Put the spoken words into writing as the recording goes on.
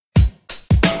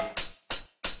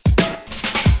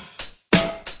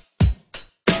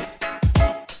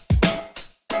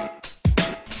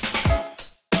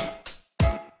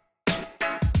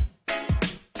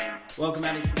Welcome,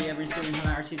 Alex, to the ever-ensuing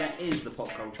hilarity that is the Pop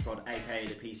Culture Pod, aka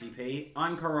the PCP.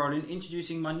 I'm Carl Rowland,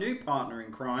 introducing my new partner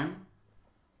in crime.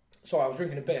 Sorry, I was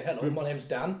drinking a beer. Hello, my name's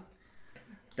Dan.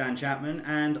 Dan Chapman,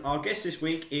 and our guest this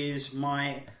week is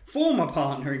my former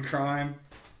partner in crime,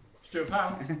 Stuart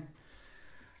Powell.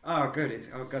 Oh, good.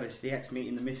 It's the ex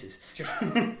meeting the missus. Just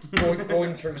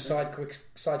going through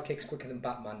sidekicks quicker than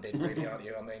Batman did, really, aren't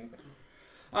you? I mean,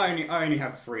 I only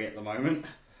have 3 at the moment.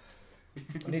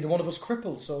 Neither one of us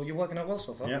crippled, so you're working out well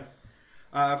so far. Yeah.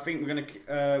 I think we're going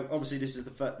to... obviously, this is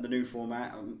the new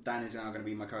format. Dan is now going to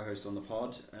be my co-host on the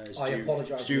pod. I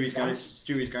apologise. Stu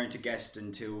is going to guest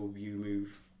until you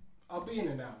move. I'll be in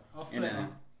and out. I'll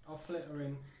flitter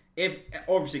in. If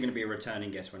obviously going to be a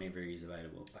returning guest whenever he's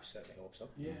available. I certainly hope so.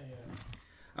 Yeah.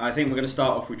 I think we're going to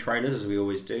start off with trailers, as we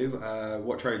always do.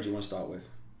 What trailer do you want to start with?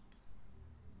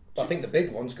 I think the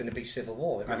big one's going to be Civil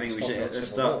War. I think we should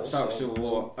start with Civil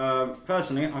War.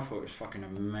 Personally, I thought it was fucking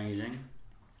amazing.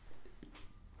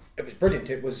 It was brilliant.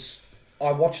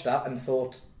 I watched that and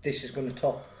thought, this is going to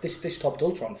top... This topped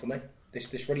Ultron for me.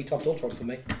 This really topped Ultron for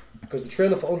me. Because the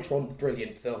trailer for Ultron,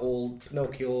 brilliant. The whole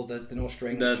Pinocchio, the no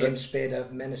strings, James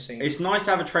Spader menacing. It's nice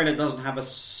to have a trailer that doesn't have a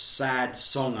sad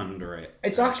song under it.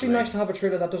 It's actually nice to have a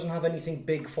trailer that doesn't have anything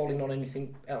big falling on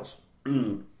anything else.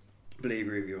 Believe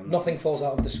agree with you on that. Nothing falls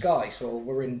out of the sky, so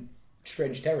we're in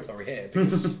strange territory here.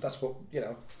 Because that's what,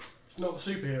 It's not a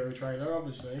superhero trailer,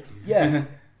 obviously. Yeah.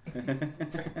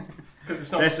 Because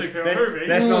it's not a superhero movie.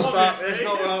 Let's not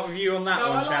go out with you on that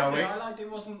one, shall we? I liked it.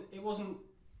 It wasn't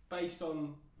based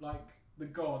on like the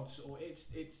gods, or it's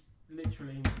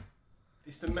literally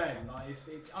it's the men. Like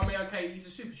I mean, okay, he's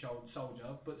a super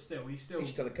soldier, but still, he's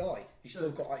still a guy. He's still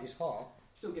got at his heart.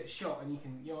 Still gets shot, and he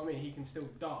can, you know what I mean. He can still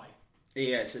die.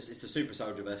 Yeah, it's a super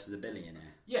soldier versus a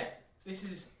billionaire. Yeah, this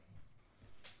is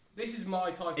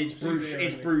my type. It's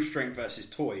Bruce Strength versus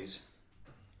toys.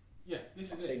 Yeah, this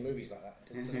is I've it. seen movies like that.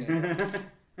 Doesn't it?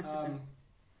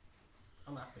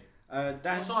 I'm happy.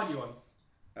 Dan, what side are you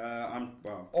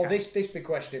on? This big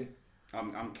question.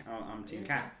 I'm Team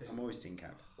Cap. I'm always Team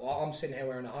Cap. Well, I'm sitting here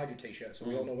wearing a Hydra t-shirt, so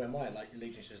we all know where my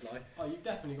allegiances lie. Oh, you've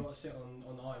definitely got to sit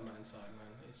on the Iron Man side,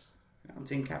 man. I'm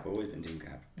Team Cap. I've always been Team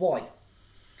Cap. Why?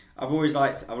 I've always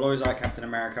liked Captain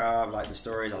America. I've liked the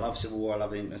stories. I love Civil War. I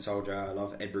love the Winter Soldier. I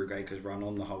love Ed Brubaker's run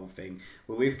on the whole thing.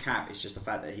 But with Cap, it's just the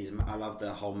fact that I love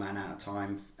the whole man out of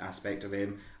time aspect of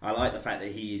him. I like the fact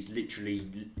that he is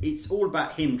literally. It's all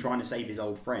about him trying to save his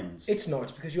old friends. It's not.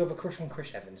 It's because you have a crush on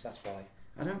Chris Evans. That's why.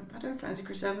 I don't fancy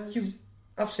Chris Evans.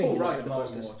 I've seen Paul you the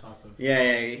posters.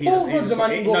 Yeah. Paul Rudd's a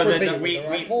man you can go for a beer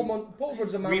with, Paul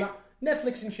Rudd's a man that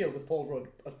Netflix and chill with Paul Rudd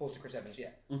as opposed to Chris Evans. Yeah.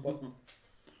 But,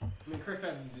 I mean, Chris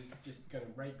Evans is just going to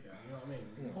rape you, you know what I mean?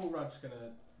 Yeah. Paul Rudd's going to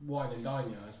wine and dine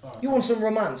you as far as... You want some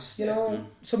romance,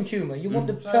 some humour. You want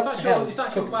the it's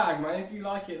actual bag, man. If you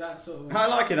like it that sort of... I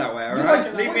like it that way,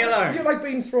 alright? Leave me alone. You like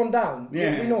being thrown down.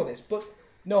 Yeah. We know this. But,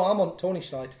 no, I'm on Tony's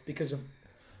side because of...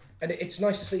 And it's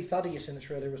nice to see Thaddeus in the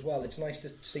trailer as well. It's nice to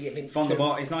see a hint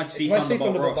It's nice to see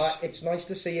Thunderbot Ross. It's nice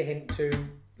to see a hint to,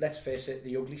 let's face it,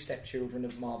 the ugly stepchildren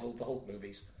of Marvel, the Hulk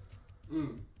movies.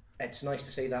 It's nice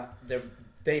to see that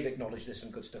they've acknowledged there's some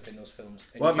good stuff in those films.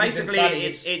 And well, basically,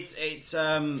 it's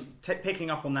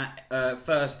picking up on that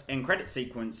first end credit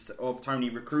sequence of Tony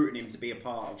recruiting him to be a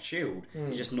part of S.H.I.E.L.D.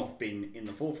 He's just not been in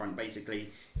the forefront. Basically,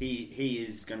 he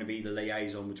is going to be the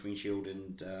liaison between S.H.I.E.L.D.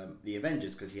 and the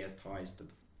Avengers because he has ties to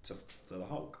the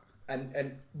Hulk.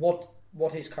 And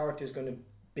what his character is going to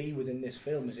be within this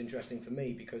film is interesting for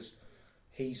me because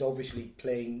he's obviously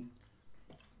playing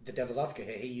the devil's advocate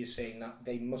here. He is saying that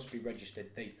they must be registered.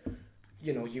 He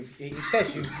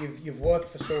says you've worked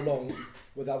for so long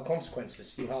without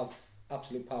consequences. You have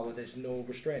absolute power. There's no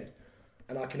restraint,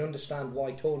 and I can understand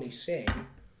why Tony's saying,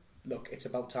 "Look, it's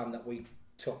about time that we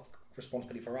took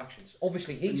responsibility for actions."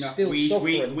 Obviously, he's still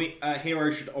suffering.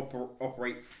 Heroes should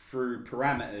operate through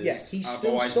parameters. Yeah, he's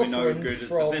still otherwise suffering we're no good as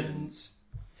the villains.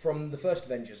 From the first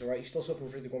Avengers, all right. He's still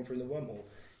suffering going through the wormhole.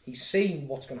 He's seen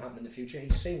what's going to happen in the future.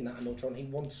 He's seen that in Ultron. He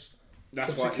wants some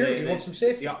security. He wants some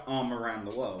safety. The arm around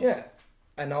the world. Yeah.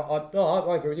 And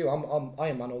I agree with you. I'm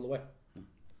Iron Man all the way.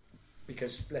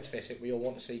 Because let's face it, we all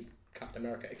want to see Captain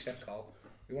America, except Carl.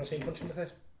 We want to see him punch in the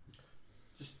face.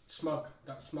 Just smug,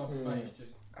 that smug face.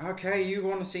 Just. Okay, you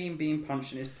want to see him being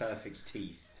punched in his perfect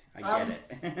teeth. I get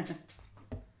it.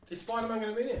 Is Spider-Man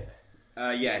going to be in it?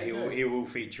 Yeah, he will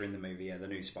feature in the movie. Yeah, the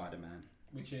new Spider-Man.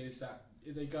 Which is that?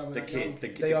 Are they going with the kid?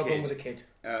 They are going with a kid.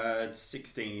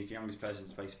 16. He's the youngest person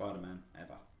to play Spider-Man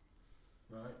ever.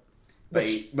 Right. But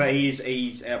he's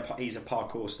a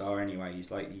parkour star anyway. He's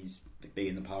big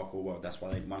in the parkour world. That's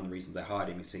why one of the reasons they hired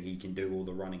him is so he can do all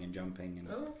the running and jumping. And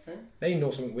oh, okay. They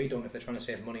know something we don't if they're trying to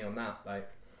save money on that. Like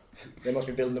They must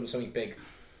be building up something big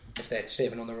if they're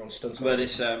saving on their own stunts. Well, I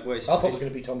thought it was going to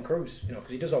be Tom Cruise, because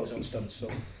he does all his own stunts. So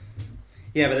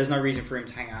yeah, but there's no reason for him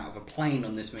to hang out of a plane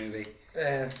on this movie.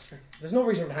 There's no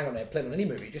reason for him to hang on a plane on any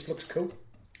movie. It just looks cool.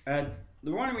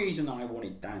 The one reason I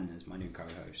wanted Dan as my new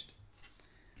co-host,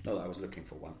 not that I was looking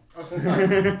for one. I was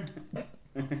gonna say.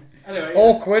 Anyway,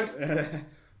 Awkward.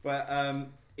 But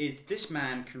is this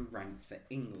man can rant for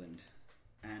England,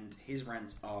 and his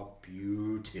rants are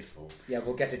beautiful. Yeah,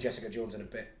 we'll get to Jessica Jones in a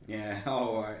bit. Yeah.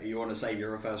 Oh, you want to save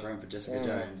your first rant for Jessica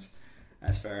Jones?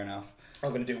 That's fair enough. I'm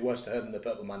going to do worse to her than the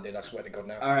Purple Man did. I swear to God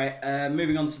now. All right.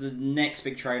 Moving on to the next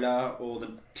big trailer, or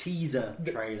the teaser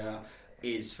trailer,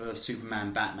 is for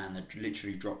Superman Batman that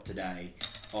literally dropped today.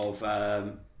 Of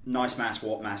nice mask,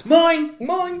 what mask? Mine.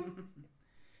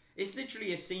 It's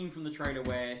literally a scene from the trailer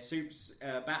where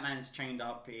Batman's chained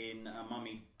up in a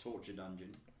mummy torture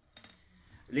dungeon.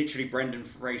 Literally, Brendan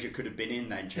Fraser could have been in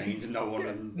that chains and no one would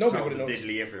have told the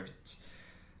diddly difference.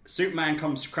 Superman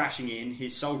comes crashing in.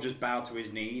 His soldiers bow to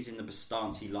his knees in the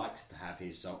stance he likes to have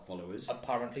his followers.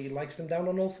 Apparently, he likes them down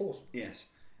on all fours. Yes.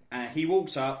 He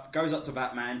walks up, goes up to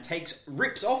Batman,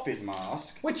 rips off his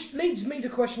mask. Which leads me to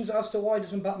questions as to why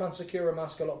doesn't Batman secure a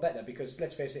mask a lot better? Because,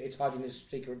 let's face it, it's hiding his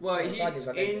secret. Well, it's hiding his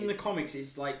identity. in the comics,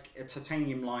 it's like a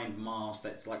titanium-lined mask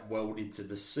that's like welded to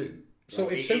the suit. So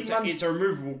like, if Superman's... it's a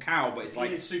removable cowl, but it's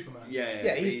like... He's Superman.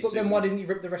 Yeah, but then why didn't he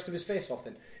rip the rest of his face off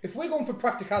then? If we're going for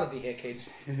practicality here, kids,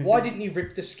 why didn't he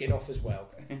rip the skin off as well?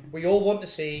 We all want to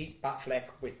see Batfleck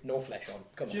with no flesh on.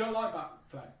 Come on. Do you not like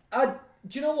Batfleck?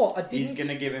 Do you know what? I didn't... He's going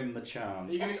to give him the chance.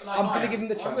 I'm going to give him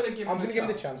the chance. I'm going to give him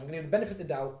the chance. I'm going to give him the benefit of the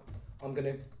doubt. I'm going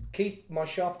to keep my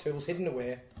sharp tools hidden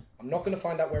away. I'm not going to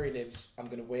find out where he lives. I'm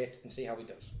going to wait and see how he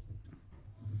does.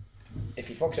 If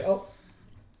he fucks it up,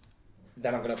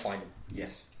 then I'm going to find him.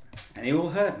 Yes. And he will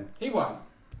hurt him. He won't.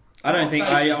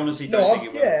 I honestly don't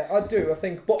think it will. Yeah, I do. I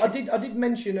think, but I did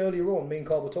mention earlier on. Me and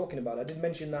Carl were talking about it. I did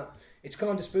mention that it's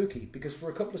kind of spooky because for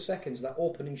a couple of seconds, that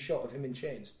opening shot of him in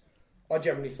chains, I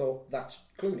generally thought that's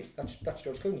Clooney. That's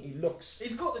George Clooney. He looks.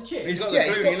 He's got the chin. He's got the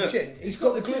Clooney look. Chin. He's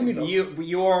got the Clooney look.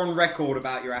 You are on record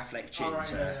about your Affleck chin, right,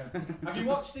 sir. yeah. Have you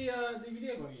watched the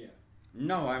DVD I got yet?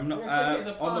 No, I'm not.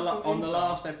 Yeah, On the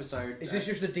last episode, Is this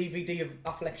just a DVD of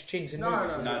Affleck's chins in No,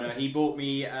 movies? no. No, he bought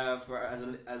me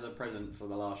as a present for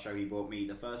the last show. He bought me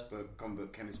the first comic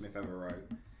book Kevin Smith ever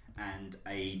wrote, and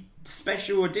a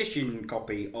special edition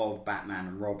copy of Batman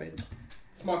and Robin.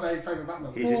 It's my favourite Batman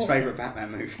movie. It's his favourite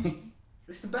Batman movie.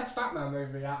 It's the best Batman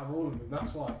movie out of all of them,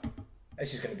 that's why.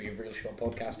 This is going to be a real short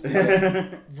podcast.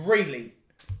 Really?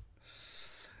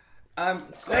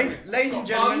 Ladies and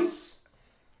gentlemen. Puns.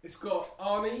 It's got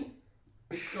Arnie.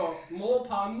 It's got more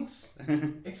puns.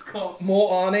 It's got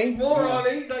more Arnie. More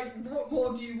Arnie. Like, what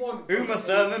more do you want? Uma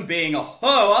Thurman being a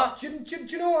hoa. Do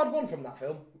you know what I'd want from that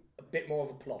film? A bit more of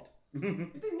a plot. It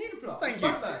didn't need a plot. Thank It's you.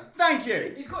 Batman. Thank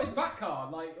you. He's got his back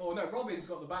card, Robin's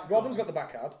got the back card. Robin's got the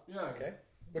back card. Yeah. Okay.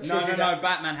 Which No, shows you that-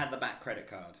 Batman had the back credit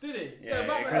card. Did he? Yeah,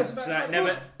 Batman because has the back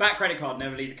card. back credit card,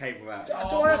 never leave the cave without. Do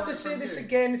Oh, I have to right, say right, this right.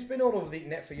 again? It's been all over the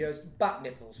internet for years. Bat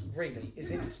nipples, really? Is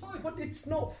Yeah, it? it's fine. But it's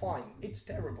not fine. It's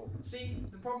terrible. See,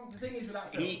 the thing is with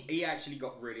that film. He actually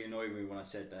got really annoyed with me when I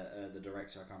said that the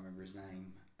director, I can't remember his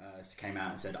name, came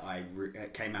out and said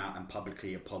came out and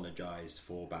publicly apologised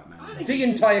for Batman. I think The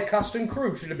entire cast and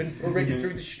crew should have been paraded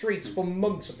through the streets for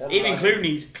months. Even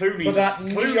apologising. Clooney's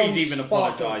neon even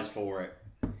sparkle. apologised for it.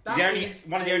 That He's is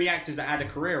one of the only actors that had a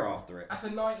career after it. That's a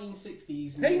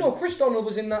 1960s. Hey, no, Chris Donald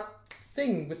was in that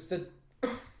thing with the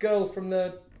girl from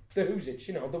the Who's It?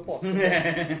 You know, the what?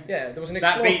 Yeah, there was an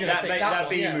explosion. That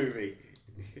B one, movie.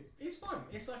 It's fine.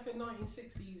 It's like a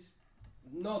 1960s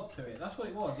nod to it. That's what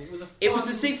it was. It was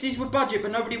the 60s with budget,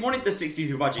 but nobody wanted the 60s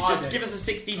with budget. I Just did. give us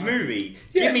a 60s movie.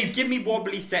 Yeah. Give me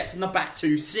wobbly sets and the back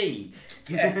 2C.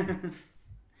 Yeah.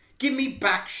 Give me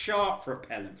back shark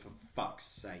repellent for fuck's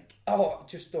sake. Oh,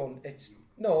 just don't. It's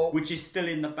no. Which is still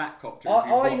in the back copter. I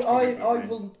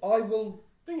will.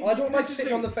 Thing is, I don't like this is sitting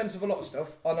the- on the fence of a lot of stuff,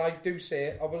 and I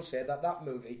will say that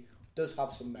movie does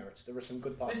have some merits. There are some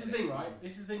good parts. This is in the it. thing, right?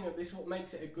 This is the thing. This is what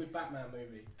makes it a good Batman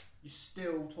movie. You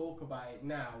still talk about it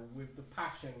now with the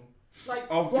passion. Like,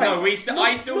 Oh Right. no, I still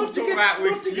Not talk to get- about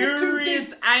with not to get too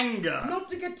furious deep. anger. Not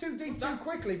to get too deep too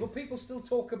quickly, but people still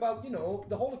talk about,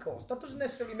 the Holocaust. That doesn't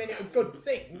necessarily mean it's a good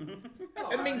thing.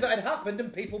 It means that it happened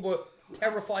and people were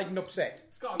terrified and upset.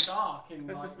 it's gotten dark in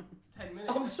like 10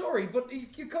 minutes. I'm sorry, but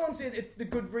you can't say that the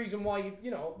good reason why,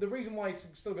 the reason why it's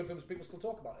still a good film is people still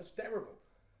talk about it. It's terrible.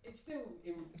 It still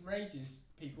enrages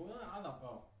people. I love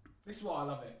it. This is why I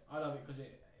love it. I love it because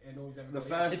it annoys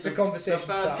everybody. It's a conversation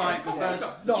The first starter.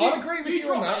 time. No, I agree with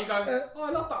you on drop that. it, you go, I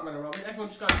love Batman and Robin.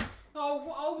 Everyone's just going,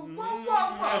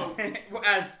 Whoa.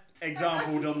 As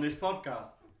exampled on this podcast.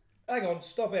 Hang on,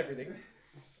 stop everything.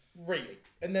 Really?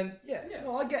 And then, Yeah.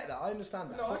 no, I get that. I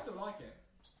understand that. No, I still like it.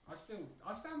 I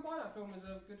stand by that film as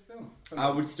a good film. I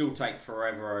would still take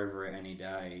Forever over it any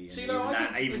day. And See, no, I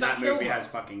think- even is that that movie Kilmer? has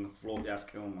fucking flaw. That's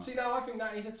Kilmer. See, now I think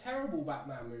that is a terrible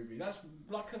Batman movie. That's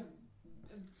like a...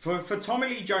 For Tommy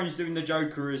Lee Jones doing the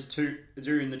Joker as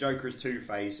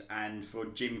Two-Face, and for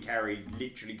Jim Carrey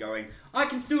literally going, I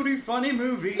can still do funny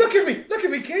movies. Look at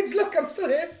me, kids. Look, I'm still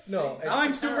here. No,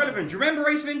 I'm still relevant. Do you remember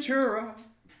Ace Ventura?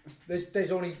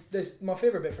 There's my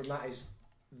favourite bit from that is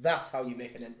that's how you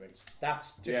make an entrance.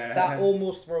 That's just Yeah. that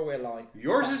almost throwaway line.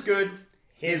 Yours is good.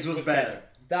 His was better.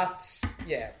 That's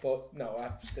but no,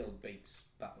 that still beats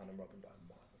Batman and Robin by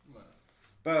a mile.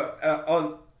 But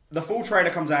on the full trailer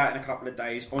comes out in a couple of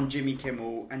days on Jimmy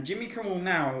Kimmel, and Jimmy Kimmel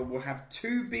now will have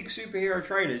 2 big superhero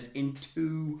trailers in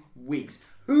 2 weeks.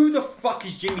 Who the fuck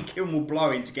is Jimmy Kimmel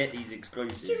blowing to get these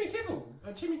exclusives? Jimmy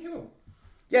Kimmel.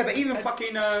 Yeah, but even fucking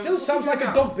Still sounds like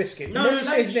a dog biscuit. No, Never no,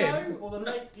 say his Late name. Show or the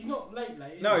late? He's not late.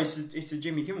 Is no, he? it's the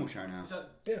Jimmy Kimmel show now. Is that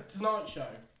Yeah. Tonight Show?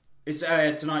 It's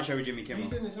Tonight Show with Jimmy He's Kimmel.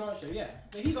 doing the Tonight Show. Yeah,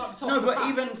 he's like the top. No, of the but pack.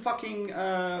 even fucking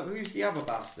who's the other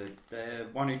bastard? The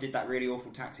one who did that really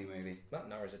awful taxi movie. That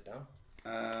narrows it down.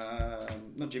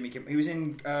 Not Jimmy Kimmel. He was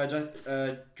in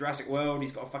Jurassic World.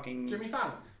 He's got a fucking Jimmy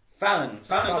Fallon. Fallon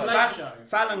The Late Show.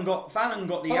 Fallon got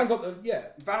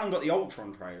the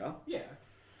Ultron trailer. Yeah.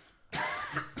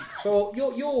 So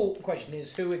your question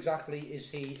is, who exactly is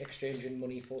he exchanging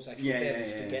money for sexual Yeah, favors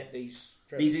yeah. to get these?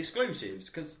 These exclusives,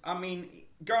 because I mean,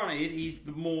 granted, he's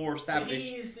the more established.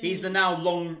 He is the- He's the now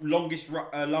longest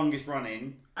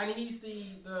running, And he's the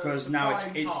because now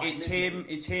prime time,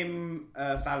 it's him,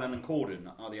 Fallon and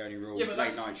Corden are the only real Yeah, but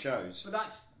late that's- night shows. But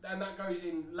that goes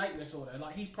in lateness order.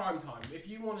 Like, he's prime time. If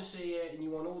you want to see it and you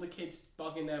want all the kids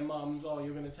bugging their mums, oh,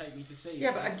 you're going to take me to see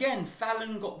Yeah, it. but again,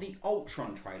 Fallon got the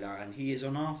Ultron trailer, and he is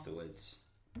on afterwards.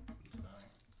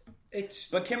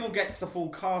 But Kimmel gets the full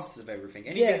casts of everything.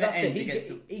 Anything Yeah, that that's it.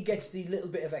 ends, He gets the little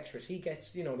bit of extras. He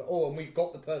gets, and we've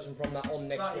got the person from that on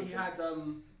next Like, week. he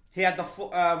had the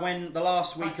when the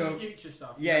last Back week to the of Future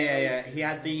stuff. yeah. He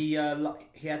had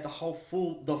the whole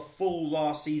full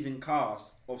last season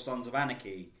cast of Sons of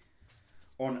Anarchy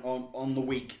on the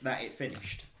week that it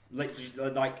finished. Like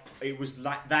it was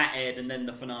like that aired and then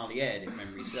the finale aired, if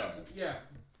memory serves. Yeah.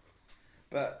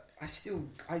 But I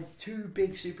 2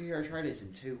 big superhero trailers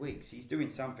in 2 weeks. He's doing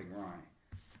something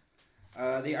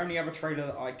right. The only other trailer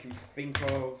that I can think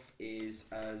of is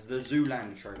the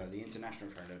Zoolander trailer, the international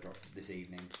trailer dropped this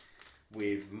evening,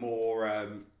 with more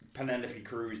Penelope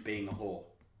Cruz being a whore.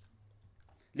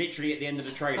 Literally at the end of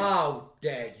the trailer. How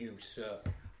dare you, sir?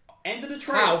 End of the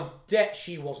trailer. How dare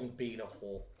she wasn't being a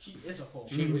whore. She is a whore.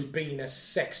 She was being a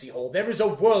sexy whore. There is a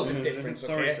world of difference,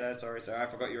 okay? Sorry, sir. I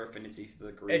forgot your affinity for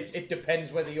the Cruz. It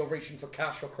depends whether you're reaching for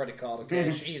cash or credit card,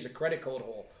 okay? She is a credit card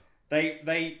whore.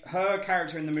 Her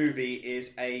character in the movie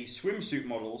is a swimsuit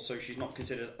model, so she's not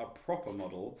considered a proper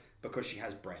model because she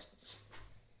has breasts.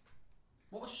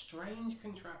 What a strange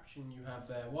contraption you have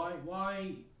there.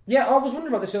 Why? Yeah, I was wondering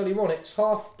about this earlier on. It's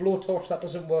half blowtorch that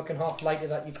doesn't work and half lighter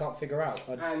that you can't figure out.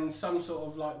 And some sort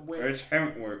of like wick. It's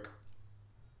hemp work.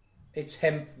 It's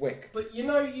hemp wick. But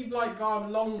you've like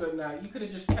gone longer now. You could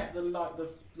have just kept the lighter.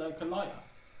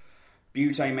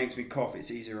 Butane makes me cough.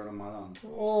 It's easier on my lungs.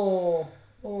 Oh.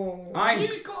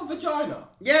 You've got a vagina.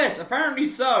 Yes, apparently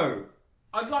so.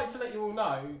 I'd like to let you all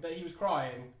know that he was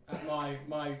crying at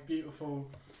my beautiful.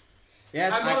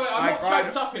 Yes, And by the way, I'm not cried-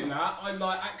 choked up in that. I'm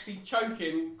like actually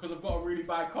choking because I've got a really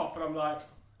bad cough, and I'm like,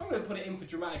 I'm going to put it in for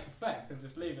dramatic effect and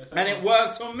just leave it. So And it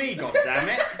worked on me,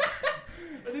 goddammit.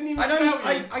 I didn't even I tell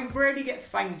don't. you. I rarely get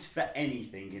thanked for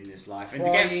anything in this life, and to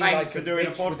Crying get thanked like for a doing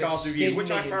a bitch with a podcast with you, which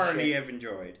I skin knee and thoroughly shit. have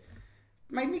enjoyed,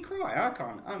 made me cry.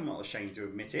 I'm not ashamed to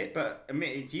admit it, but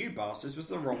admitting to you bastards was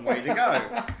the wrong way to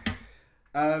go.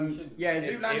 Yeah,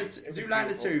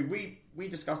 Zoolander 2. We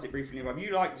discussed it briefly.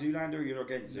 You like Zoolander or you're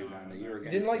against Zoolander? You're You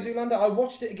against didn't like it. Zoolander? I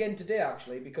watched it again today,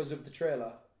 actually, because of the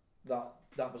trailer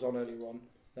that was on earlier on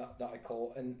that I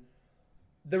caught, and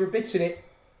there are bits in it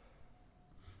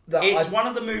that It's one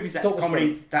of the movies that thought was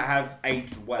comedies that have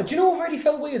aged well. Do you know what really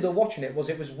felt weird though watching it?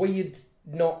 It was weird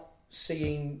not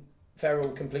seeing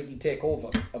Ferrell completely take over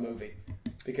a movie,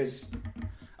 because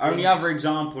Only other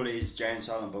example is Jay and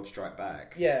Silent Bob Strike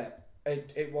Back. yeah,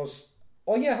 it was.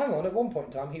 Oh yeah, hang on. At one point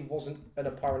in time, he wasn't an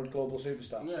apparent global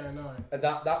superstar, Yeah, no. and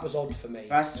that was odd for me.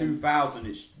 That's 2000.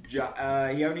 It's he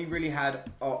only really had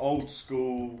old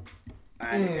school,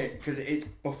 and because it's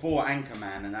before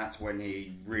Anchorman, and that's when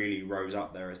he really rose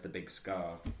up there as the big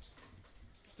star.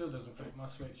 Still doesn't fit my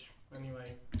Switch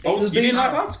Anyway. Oh, you It'll be- didn't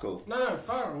like Art School? No,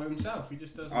 Farrell himself. He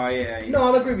just doesn't. Oh yeah. No,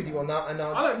 I'll agree with you on that. And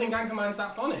I don't think Anchorman's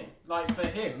that funny. Like for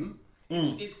him,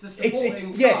 it's the it's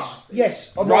supporting yes, cast.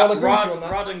 yes. Oh, no, I'll agree with you on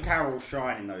that. Rudd and Carroll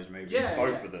shine in those movies,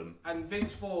 both of them. And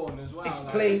Vince Vaughn as well. It's like,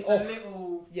 playing it's off. a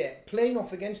little. Yeah, playing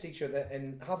off against each other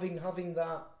and having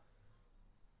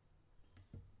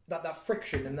that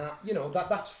friction and that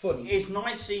that's funny. It's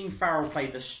nice seeing Farrell play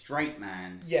the straight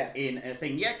man. Yeah. In a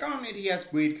thing. Yeah, granted he has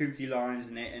weird kooky lines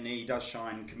in it, and he does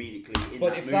shine comedically in But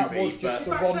that if movie. that was just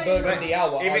the But- Ron Burgundy the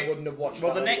hour, if I it- wouldn't have watched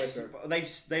well, that. the all next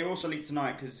winter. they also leaked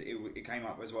tonight because it came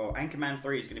up as well. Anchorman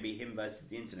 3 is going to be him versus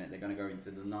the internet. They're going to go into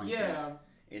the 90s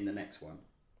in the next one.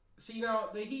 See now,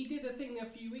 he did a thing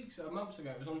a months ago.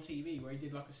 It was on TV where he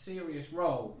did like a serious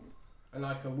role and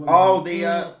like a woman. Oh, the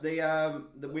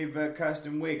with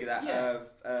Kirsten Wiig that She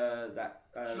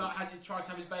like tries to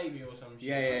have his baby or something.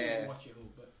 Yeah. I didn't watch it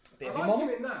all, but Baby I liked mama? him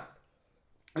in that.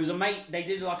 It was they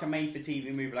did like a made for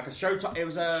TV movie, like a Showtime. It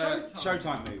was a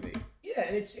Showtime movie. Yeah,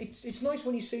 and it's nice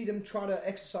when you see them try to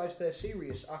exercise their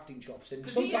serious acting chops, and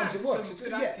 'Cause he sometimes has it works. some It's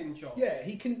good good. acting chops. Yeah,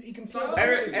 he can play Like, that.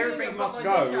 Eric- Everything Must Like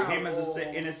Go. Nick Him as or-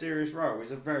 in a serious role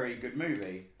is a very good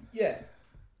movie. Yeah,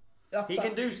 He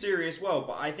can do serious well,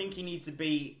 but I think he needs to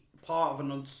be part of an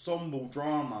ensemble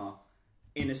drama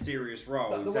in a serious role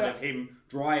But the instead way- of him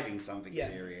driving something Yeah.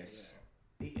 serious.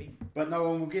 He- But no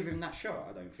one will give him that shot,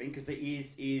 I don't think, because he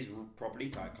is properly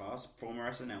typecast, former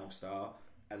SNL star,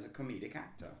 as a comedic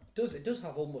actor. it does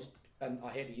have almost, and I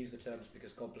hate to use the terms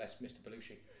because God bless Mr.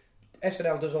 Belushi.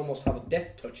 SNL does almost have a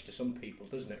death touch to some people,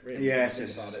 doesn't it? Really? Yes, When you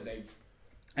think yes, about yes. it,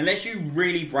 Unless you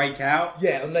really break out.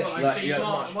 yeah, unless Well, you like Like, Steve yeah.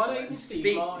 Martin. Why don't you Steve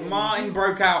Steve Martin? Martin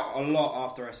broke out a lot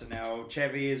after SNL.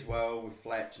 Chevy as well with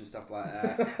Fletch and stuff like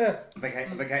that.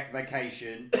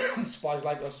 Vacation. Spies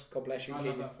Like Us. God bless you. I keep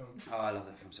love it. that film. Oh, I love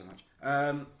that film so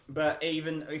much. But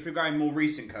even if you're going more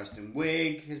recent, Kirsten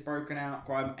Wiig has broken out.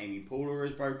 Quite Amy Poehler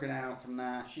has broken out from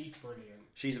that. She's brilliant.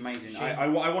 She's amazing. She- I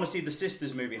want to see the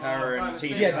Sisters movie. Her and fantastic.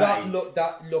 Tina Yeah, Fey.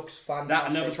 that looks fantastic.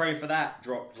 That another trailer for that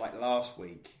dropped like last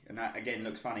week, and that again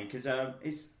looks funny because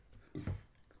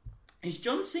is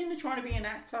John Cena trying to be an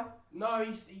actor? No,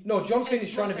 No, John Cena's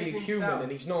he's trying to not be a taking human, himself.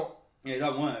 and he's not. Yeah, it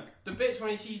don't work. The bits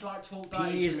when she's like talk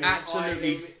dirty He is to him, absolutely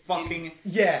I am fucking.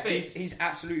 Yeah, He's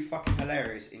absolutely fucking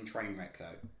hilarious in Trainwreck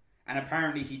though, and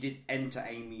apparently he did enter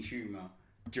Amy Schumer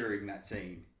during that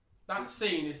scene. That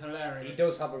scene is hilarious. he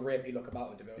does have a rapey look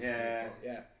about him, to be honest. Yeah. With you.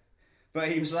 Yeah. But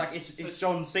he was like, it's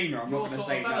John Cena. I'm You're not going to sort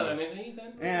say of fella no. then, isn't he?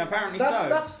 Then? Yeah, apparently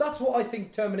so. That's what I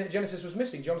think Terminator Genesis was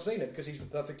missing, John Cena, because he's the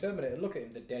perfect Terminator. Look at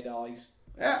him, the dead eyes.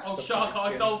 Yeah. Oh, The shark face,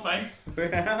 eyes, yeah. doll face.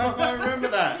 I remember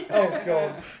that. Oh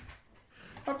God,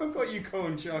 I forgot you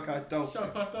calling Shark Eyes Dolphin.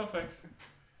 Shark eyes, doll face.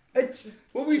 it's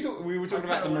What we were talking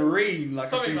about the can't remember. Marine like a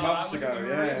Something few like months that, ago. wasn't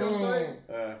it, the Marine or Yeah.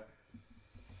 something?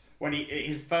 When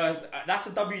his first, that's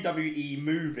a WWE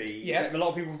movie. Yeah. A lot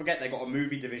of people forget they got a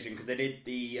movie division because they did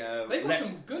the. They've got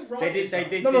some good They writers.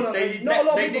 did. no. They Not did, a lot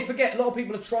of they people did- forget. A lot of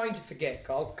people are trying to forget,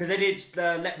 Carl. Because they did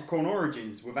the Leprechaun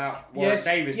Origins without Warwick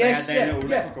Davis. They yes, had their yeah, little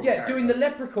yeah, Leprechaun yeah. character. Doing the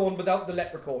Leprechaun without the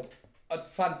Leprechaun. A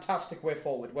fantastic way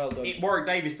forward. Well done. Warwick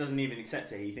Davis doesn't even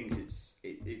accept it. He thinks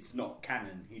it's not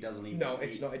canon. He doesn't even. No,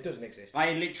 it's not. It doesn't exist.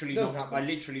 I literally Doesn't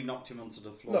happen. knocked him onto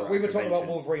the floor. Look, we at were a talking about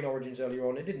convention. Wolverine Origins earlier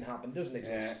on. It didn't happen. Doesn't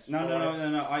Yeah. exist.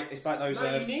 No. It's like those.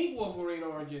 No, you need Wolverine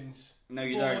Origins. No,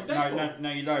 you for don't. Deadpool.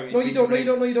 No, you don't. No, you don't. No, you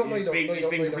don't. No, you don't. No, you It's don't. been, No, you it's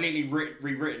don't. been No, you don't. completely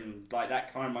rewritten. Like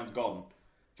that kind one's gone.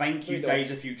 Thank No, you, you Days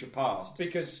don't. of Future Past.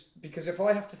 Because if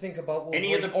I have to think about Wolverine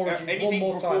Any of the Origins one anything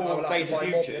more time, I before will have Days to of buy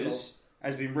more Futures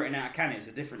has been written out of canon. It's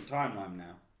a different timeline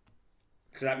now.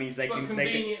 Because that means they But can. They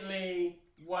can. conveniently,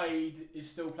 Wade is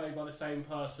still played by the same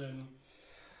person.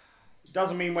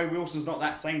 Doesn't mean Wade Wilson's not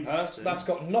that same person. That's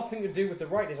got nothing to do with the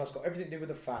writers. That's got everything to do with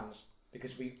the fans.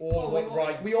 Because we all Oh, want we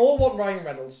Ryan. want- We all want Ryan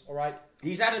Reynolds. All right.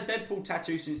 He's had a Deadpool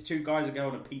tattoo since Two Guys Ago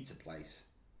on a pizza place,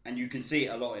 and you can see it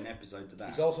a lot in episodes of that.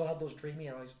 He's also had those dreamy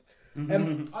eyes. I love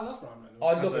Ryan Reynolds.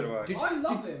 I love So him. do I. I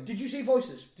love him. Did you see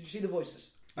Voices? Did you see the Voices?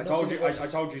 I Not told seen you. The I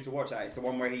Voices? told you to watch that. It's the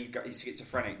one where he's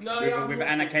schizophrenic No, yeah, I've with watched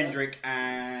Anna it, yeah. Kendrick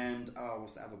and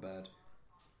what's the other bird?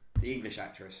 The English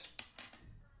actress.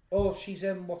 Oh, she's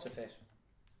what's her face?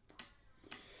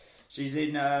 She's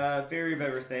in Theory of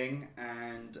Everything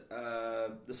and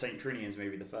the Saint Trinians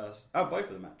movie, the first. Oh, both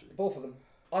of them actually. Both of them.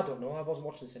 I don't know. I wasn't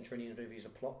watching the Centurions movie as a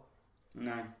plot.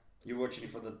 No, you're watching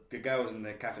it for the girls in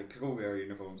their Catholic schoolgirl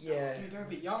uniforms. Yeah. Dude, they're a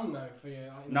bit young though for you.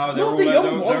 No, they're Not all the young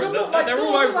they're, ones. they're, I'm not they're, like- they're no,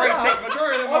 all I'm over not like 18.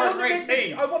 Majority of them are over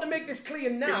 18. I want to make this clear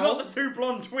now. It's not the two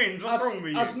blonde twins. What's wrong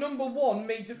with you? As number one,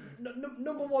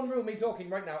 number one rule, me talking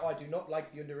right now, I do not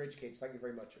like the underage kids. Thank you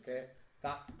very much. Okay,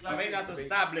 that I think that's needs to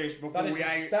be- established before That is we.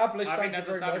 established, I thank think that's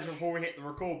you very established much. before we hit the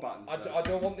record button. I So.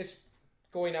 don't want this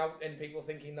going out and people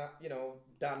thinking that, you know,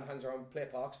 Dan hangs around play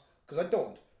parks, because I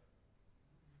don't.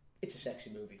 It's a sexy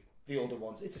movie. The older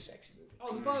ones, it's a sexy movie.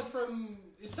 Oh, the guy from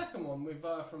the second one with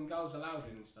from Girls Aloud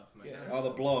and stuff, mate. Yeah. Oh, the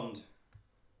blonde.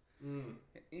 Mm.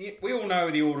 We all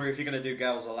know the order. If you're going to do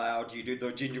Girls Aloud, you do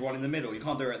the ginger one in the middle. You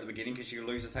can't do it at the beginning because you'll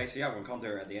lose the taste for the other one. Can't do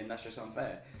it at the end. That's just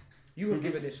unfair. You have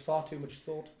given this far too much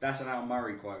thought. That's an Al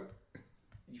Murray quote.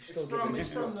 You've still given this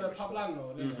It's far from too the much pub thought.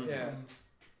 landlord, isn't it? Yeah.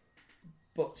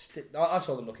 But I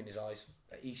saw the look in his eyes.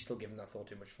 He's still giving that thought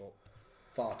too much thought.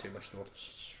 Far too much thought.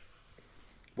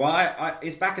 Well,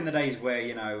 it's back in the days where,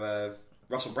 you know,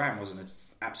 Russell Brand wasn't an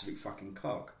absolute fucking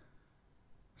cock.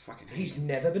 Fucking hate He's him.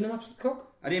 never been an absolute cock.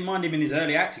 I didn't mind him in his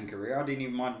early acting career. I didn't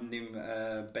even mind him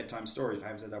bedtime stories. I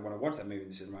haven't said that when I watched that movie in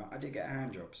the cinema. I did get a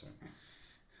hand job, so.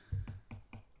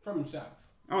 From himself.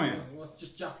 Oh, yeah. He was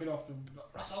just jacking off to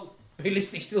Russell. He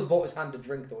still bought his hand a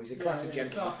drink, though. He's a classic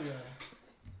gentleman. Classy, yeah.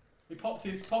 He popped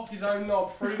his own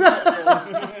knob through the petrol,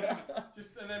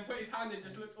 and then put his hand in,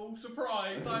 just looked all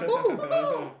surprised. Like,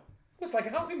 Oh, it's like a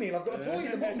Happy Meal. I've got a toy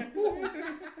at the bottom.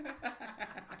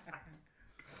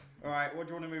 All right, what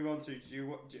do you want to move on to?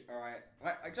 All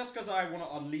right, just because I want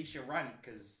to unleash a rant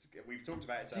because we've talked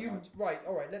about it so much. Right,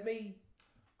 all right. Let me.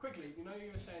 quickly, you know,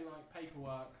 you were saying like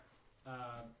paperwork,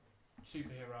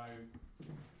 superhero,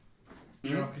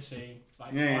 bureaucracy.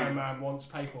 Like Iron Man wants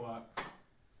paperwork.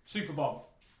 Super Bob.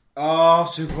 Oh,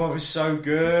 Super Bob is so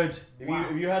good. Wow.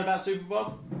 Have you heard about Super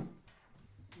Bob?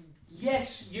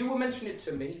 Yes, you were mentioning it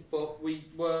to me, but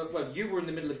you were in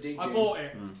the middle of DJing. I bought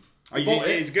it.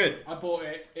 It's good. I bought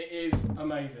it. It is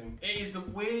amazing. It is the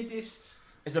weirdest.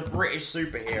 It's a British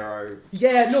superhero.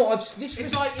 Yeah, no, It's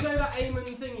like, you know that Eamon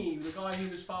thingy, the guy who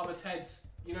was Father Ted's,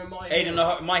 you know, my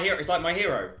Aiden, my hero. It's like My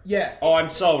Hero. Yeah. Oh, I'm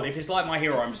sold. If it's like My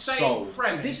Hero, I'm It's the same sold.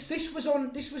 premise. This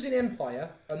was in Empire,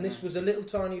 and this was a little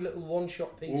tiny little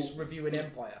one-shot piece review in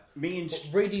Empire. But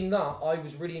reading that, I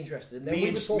was really interested. And then we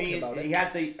were talking about it. He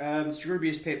had the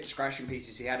Scroobius Pip scratching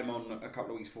pieces. He had him on a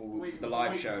couple of weeks before the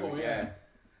live show. Before, yeah.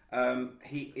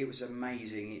 It was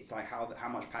amazing. It's like how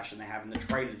much passion they have, and the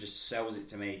trailer just sells it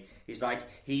to me. He's like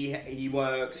he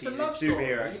works. It's he's a a love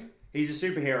superhero. story. He's a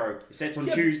superhero. Except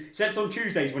on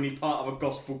Tuesdays when he's part of a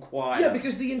gospel choir. Yeah,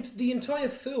 because the entire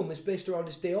film is based around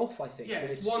his day off, I think. Yeah, and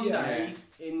it's one day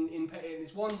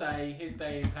it's one day, his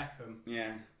day in Peckham.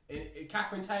 Yeah.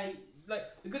 Catherine Tate. Like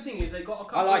the good thing is they got a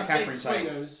couple like of Catherine big Tate.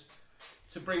 swingers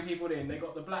to bring people in. They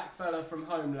got the black fella from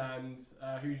Homeland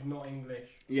who's not English.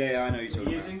 Yeah, I know you're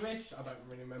talking He is about. English. I don't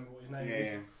really remember what his name Yeah,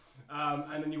 is.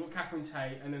 yeah. And then you've got Catherine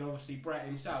Tate, and then obviously Brett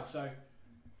himself. So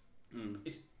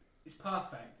it's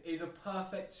perfect. It's a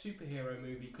perfect superhero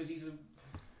movie because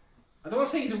I don't want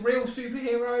to say he's a real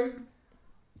superhero.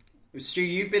 Stu,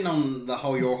 you've been on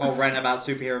your whole rant about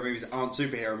superhero movies aren't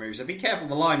superhero movies, so be careful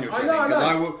the line you're I treading,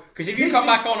 know. because if you come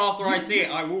back on after I see it,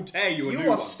 I will tear you a new You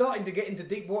are one. starting to get into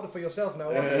deep water for yourself now.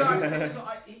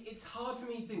 It's hard for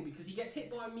me to think because he gets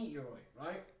hit by a meteoroid,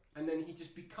 right? And then he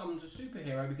just becomes a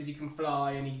superhero because he can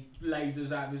fly and he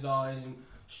lasers out of his eyes and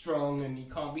strong and he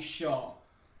can't be shot.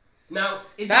 Now,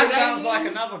 That sounds like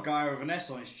another guy with an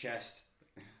S on his chest.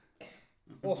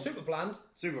 Or super bland.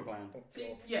 Super bland.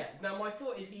 Yeah. Now my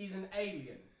thought is he's an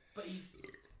alien, but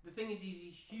the thing is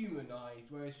he's humanized,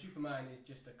 whereas Superman is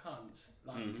just a cunt,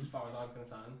 like as far as I'm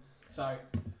concerned. So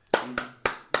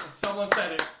someone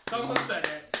said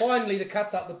it. Finally, the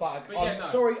cat's out the bag. But yeah, no.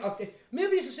 Sorry,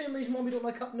 maybe it's the same reason why we don't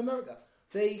like Captain America.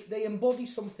 They embody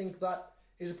something that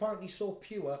is apparently so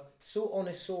pure, so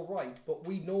honest, so right, but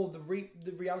we know the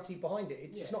reality behind it.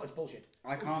 It's not. It's bullshit.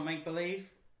 I can't make believe.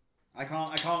 I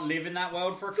can't live in that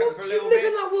world for a You little live bit.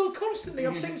 in that world constantly.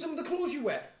 I've seen some of the clothes you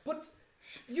wear, but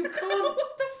you can't.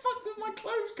 What the fuck does my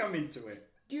clothes come into it?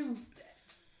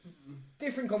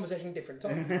 Different conversation, different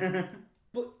time.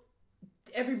 But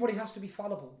everybody has to be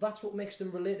fallible. That's what makes them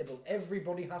relatable.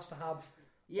 Everybody has to have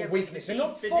a weakness. They're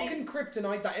not fucking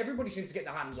kryptonite that everybody seems to get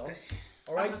their hands on.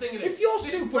 All right. That's the thing, isn't it? If you're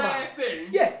This Superman, rare thing.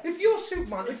 yeah. If you're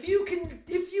Superman, if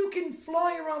you can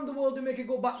fly around the world and make it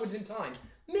go backwards in time,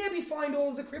 maybe find all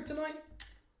of the kryptonite.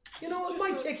 You know, it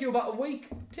might take you about a week.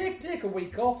 Take a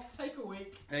week off. Take a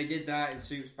week. They did that in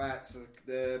Supes Bats,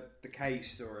 the K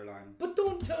storyline. But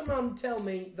don't turn around and tell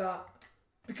me that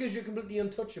because you're completely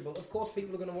untouchable, of course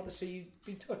people are going to want to see you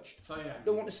be touched. So yeah.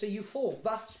 They want to see you fall.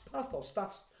 That's pathos.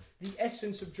 That's the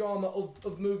essence of drama,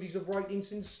 of movies, of writing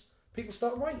since people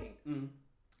started writing.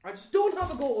 I just Don't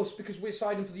have a go at us because we're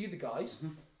siding for the other guys.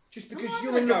 Just because I'm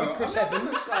you're not in gonna love with go. Chris I'm not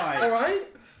Evans. gonna side. Alright?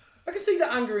 I can see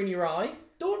that anger in your eye.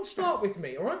 Don't start with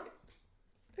me, alright?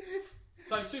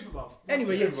 So Super Bob.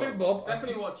 Anyway, Super yeah, Super Bob.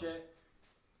 Definitely watch it.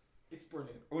 It's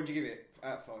brilliant. What'd you give it?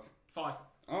 out of 5? 5.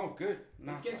 Oh, good.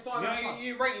 No. It gets 5 out of 5.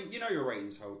 You know your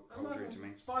ratings hold true to me.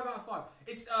 It's 5 out of 5.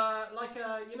 It's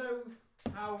you know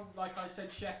how like I said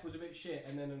Chef was a bit shit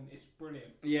and then it's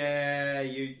brilliant. Yeah,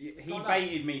 he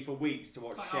baited me for weeks to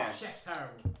watch Chef. Chef's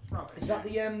terrible. It's rubbish. Is that the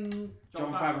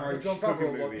John Favreau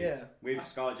cooking movie? Yeah. With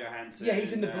Scarlett Johansson. Yeah,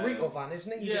 he's in the burrito van,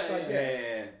 isn't he?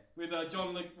 Yeah. With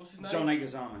John, what's his name? John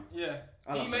Leguizamo. Yeah.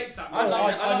 He makes that I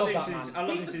movie. love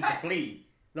him since Flea.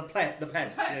 The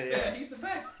pest. Yeah. He's the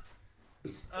best.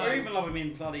 I even love him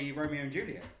in bloody Romeo and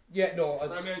Juliet. Yeah, no,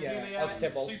 as Romeo and Juliet, as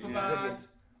Tybalt. Superbad.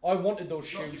 I wanted those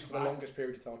shoes for the longest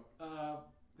period of time.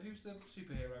 Who's the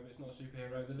superhero? But it's not a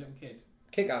superhero. The little kid.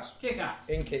 Kick-Ass. Kick-Ass.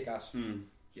 In Kick-Ass.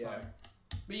 Yeah.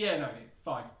 But yeah, no,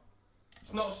 5.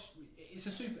 It's not. It's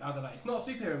a super. I don't know. It's not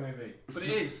a superhero movie, but it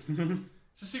is.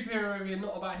 It's a superhero movie and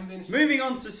not about him being a superhero. Moving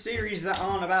on to series that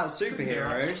aren't about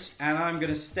superheroes, and I'm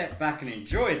going to step back and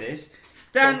enjoy this.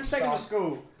 Dan, second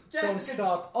school.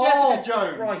 Jessica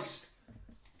Jones. Christ.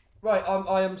 Right,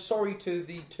 I am sorry to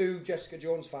the 2 Jessica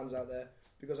Jones fans out there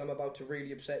because I'm about to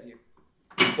really upset you.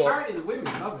 But, apparently the women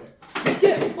love it.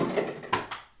 Yeah, but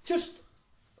just...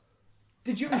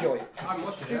 Did you enjoy it? I haven't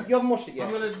watched it yet. You haven't watched it yet?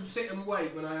 I'm going to sit and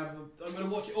wait when I have... I'm going to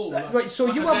watch it all. Right, so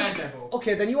like you haven't... Daredevil.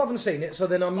 Okay, then you haven't seen it, so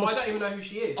then I must... I don't even know who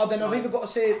she is. Oh, then I've either got to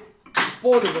say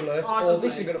spoiler alert or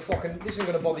this isn't going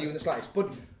to bother you in the slightest.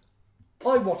 But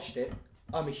I watched it.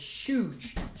 I'm a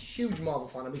huge Marvel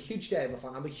fan. I'm a huge Daredevil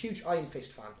fan. I'm a huge Iron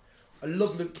Fist fan. I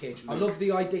love Luke Cage. I love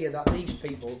the idea that these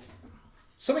people,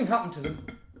 something happened to them,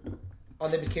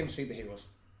 and they became superheroes.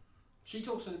 She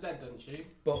talks to the dead, doesn't she?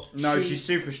 But no, she's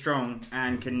super strong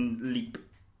and can leap.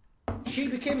 She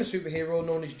became a superhero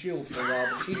known as Jill for a while,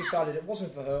 but she decided it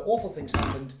wasn't for her. Awful things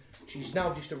happened. She's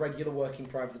now just a regular working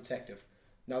private detective.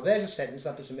 Now, there's a sentence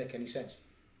that doesn't make any sense.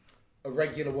 A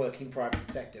regular working private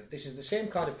detective. This is the same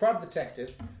kind of private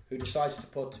detective who decides to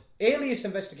put alias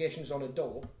investigations on a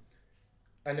door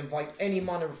and invite any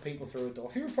manner of people through a door.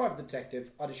 If you're a private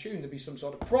detective, I'd assume there'd be some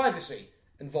sort of privacy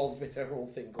involved with the whole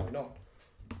thing going on.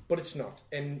 But it's not.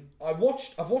 And I've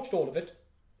watched all of it.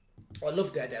 I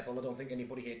love Daredevil. I don't think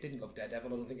anybody here didn't love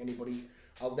Daredevil. I don't think anybody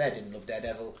out there didn't love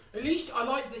Daredevil. At least I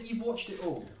like that you've watched it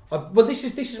all. Well, this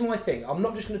is my thing. I'm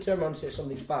not just going to turn around and say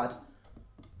something's bad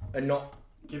and not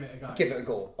give it a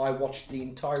go. I watched the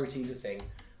entirety of the thing,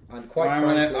 and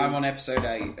frankly, I'm on episode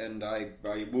 8, and I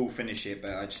will finish it,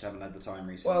 but I just haven't had the time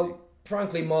recently. Well,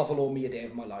 frankly, Marvel owe me a day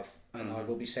of my life, and I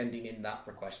will be sending in that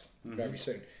request very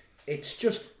soon. It's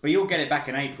just... But you'll get it back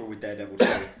in April with Daredevil 2.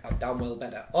 I damn well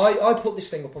better. I put this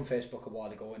thing up on Facebook a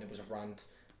while ago, and it was a rant,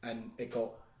 and it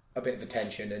got a bit of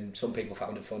attention, and some people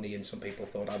found it funny, and some people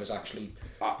thought I was actually...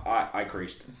 I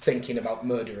creased. Thinking about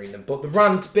murdering them. But the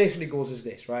rant basically goes as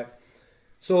this, right?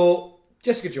 So,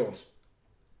 Jessica Jones.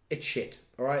 It's shit,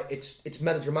 alright? It's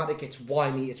melodramatic, it's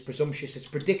whiny, it's presumptuous, it's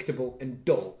predictable and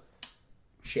dull.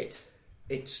 Shit.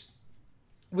 It's...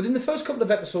 Within the first couple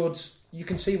of episodes, you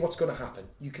can see what's going to happen.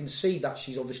 You can see that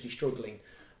she's obviously struggling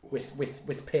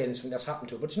with pain and something that's happened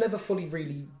to her, but it's never fully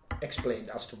really explained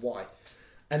as to why.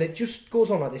 And it just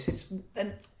goes on like this.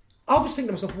 And I was thinking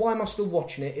to myself, why am I still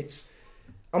watching it?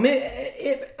 I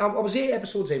was 8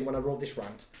 episodes in when I wrote this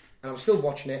rant, and I'm still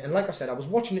watching it. And like I said, I was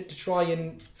watching it to try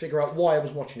and figure out why I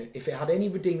was watching it. If it had any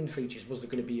redeeming features, was there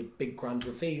going to be a big grand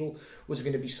reveal? Was there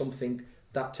going to be something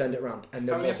that turned it around? And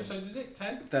there wasn't. How many episodes is it?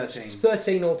 10? 13. It's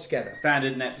 13 altogether.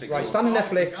 Standard Netflix Right, order. standard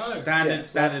Netflix.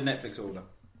 Standard Netflix order.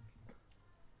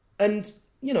 And,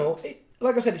 you know,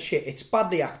 like I said, it's shit. It's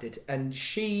badly acted. And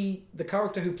the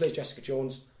character who plays Jessica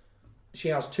Jones, she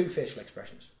has 2 facial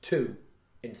expressions. 2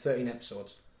 in 13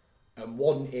 episodes. And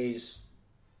one is,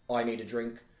 I need a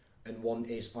drink. And one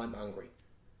is, I'm angry.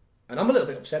 And I'm a little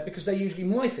bit upset because they're usually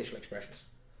my facial expressions.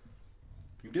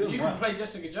 You can play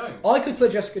Jessica Jones. I could play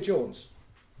Jessica Jones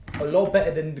a lot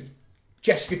better than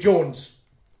Jessica Jones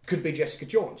could be Jessica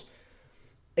Jones.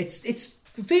 It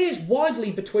veers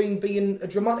widely between being a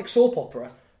dramatic soap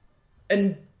opera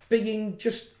and being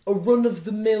just a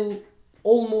run-of-the-mill,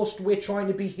 almost we're trying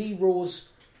to be heroes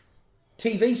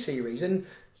TV series. And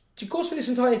it goes for this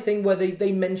entire thing where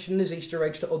they mention there's Easter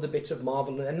eggs to other bits of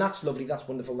Marvel, and that's lovely, that's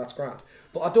wonderful, that's grand.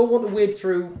 But I don't want to wade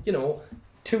through,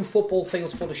 2 football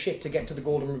fields full of shit to get to the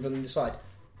Golden River on the side.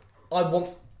 I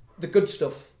want the good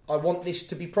stuff. I want this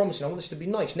to be promising. I want this to be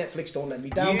nice. Netflix don't let me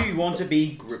down. You want to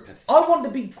be grippeth. I want to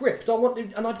be gripped.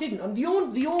 And I didn't. And the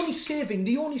only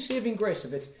saving grace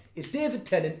of it is David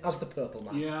Tennant as the Purple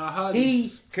Man. Yeah, I heard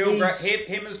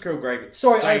him as Kilgrave.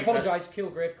 Sorry, I apologise.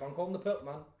 Kilgrave. Can't call him the Purple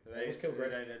Man. They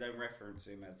don't reference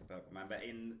him as the Purple Man, but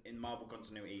in Marvel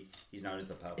continuity, he's known as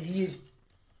the Purple. He is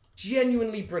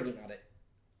genuinely brilliant at it.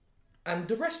 And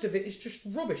the rest of it is just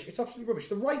rubbish. It's absolutely rubbish.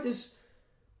 The writers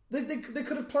They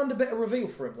could have planned a better reveal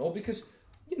for him, though, because,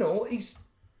 you know,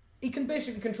 he can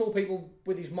basically control people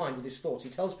with his mind, with his thoughts. He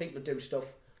tells people to do stuff,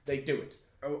 they do it.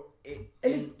 Oh,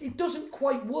 It doesn't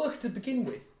quite work to begin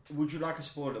with. Would you like a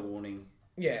spoiler warning?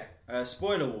 Yeah.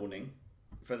 Spoiler warning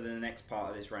for the next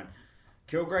part of this rant.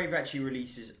 Kilgrave actually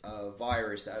releases a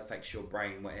virus that affects your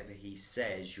brain. Whatever he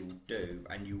says, you'll do,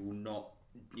 and you will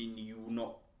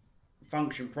not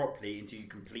function properly until you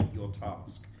complete your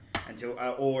task.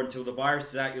 Until the virus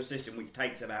is out your system, which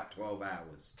takes about 12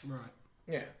 hours. Right.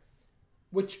 Yeah.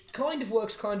 Which kind of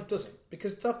works, kind of doesn't,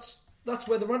 because that's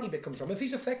where the ranty bit comes from. If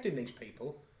he's affecting these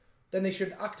people, then they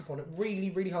should act upon it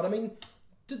really, really hard. I mean,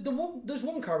 there's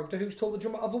one character who's told to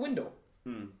jump out of a window.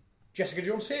 Jessica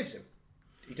Jones saves him.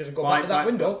 He doesn't go back to that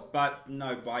window. But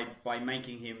no, by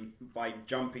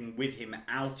jumping with him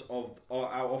out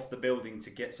off the building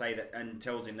and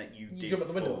tells him that you did jump out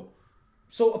the window. fall.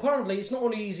 So apparently, it's not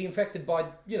only is he infected by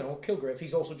Kilgrave,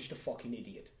 he's also just a fucking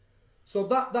idiot. So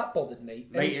that bothered me.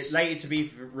 Later to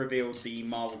be revealed, the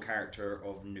Marvel character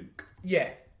of Nuke. Yeah,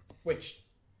 which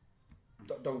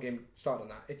don't get me started on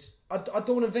that. I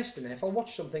don't invest in it. If I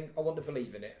watch something, I want to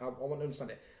believe in it. I want to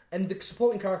understand it. And the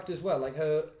supporting character as well, like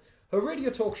her radio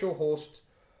talk show host.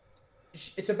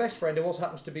 It's her best friend who also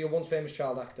happens to be a once famous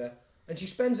child actor, and she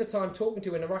spends her time talking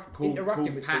to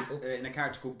interacting with people in a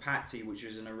character called Patsy, which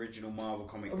was an original Marvel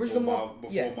comic before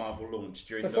Marvel launched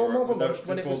during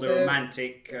the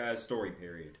romantic story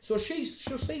period. So she's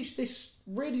this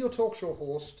radio talk show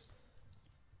host,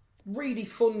 really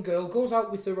fun girl, goes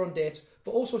out with her on dates,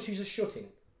 but also she's a shut-in.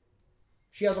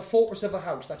 She has a fortress of a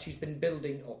house that she's been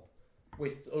building up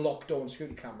with a locked door and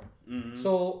security camera. Mm-hmm.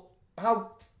 So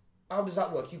how does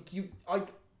that work?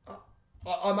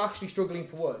 I'm actually struggling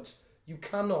for words. You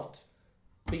cannot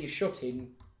be a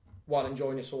shut-in while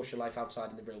enjoying a social life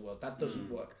outside in the real world. That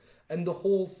doesn't work. And the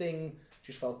whole thing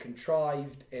just felt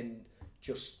contrived and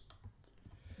just...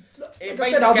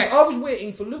 I was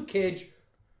waiting for Luke Cage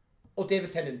or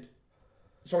David Tennant,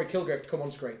 Kilgrave, to come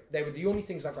on screen. They were the only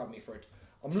things that grabbed me for it.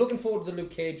 I'm looking forward to the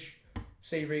Luke Cage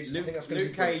series. I think that's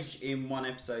Luke Cage, in one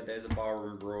episode, there's a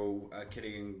barroom brawl.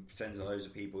 Killian sends loads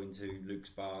of people into Luke's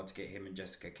bar to get him and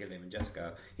Jessica, kill him and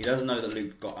Jessica. He doesn't know that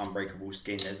Luke got unbreakable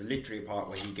skin. There's literally a part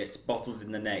where he gets bottles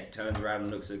in the neck, turns around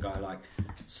and looks at the guy like,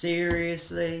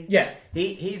 seriously? Yeah.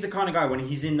 He's the kind of guy, when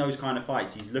he's in those kind of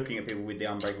fights, he's looking at people with the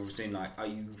unbreakable skin like, are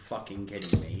you fucking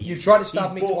kidding me? You've tried to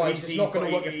stab me twice, it's not going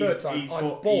to work a third time.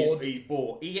 I'm bored. He's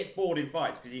bored. He gets bored in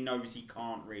fights because he knows he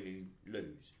can't really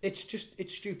lose. It's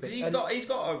stupid. He's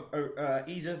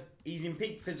in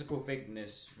peak physical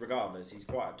fitness regardless. He's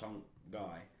quite a tonk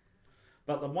guy.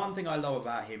 But the one thing I love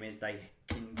about him is they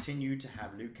continue to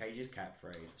have Luke Cage's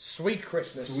catchphrase. Sweet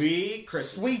Christmas. Sweet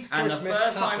Christmas. Sweet Christmas. And the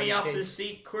first time he utters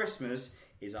Sweet Christmas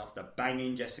is after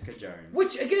banging Jessica Jones.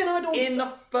 Which, again, I don't... In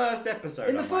the first episode.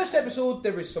 In the first episode,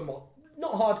 there is some...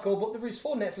 Not hardcore, but there is,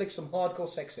 for Netflix, some hardcore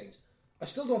sex scenes. I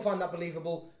still don't find that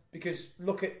believable because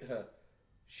look at her.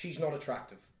 She's not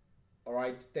attractive.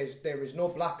 Alright? There is no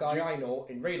black guy I know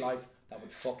in real life that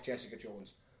would fuck Jessica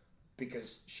Jones.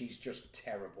 Because she's just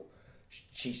terrible.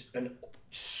 She's an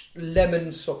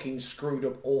lemon-sucking,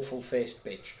 screwed-up, awful-faced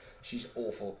bitch. She's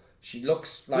awful. She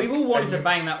looks like... We've all wanted to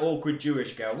bang that awkward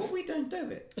Jewish girl, but we don't do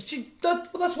it.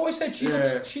 That's what I said.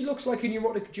 She looks like a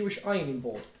neurotic Jewish ironing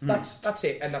board. That's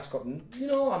it. And that's got...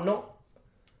 I'm not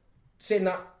saying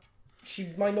that she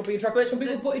might not be attractive to some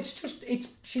people, but it's just...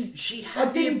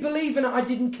 I didn't believe in it. I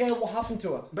didn't care what happened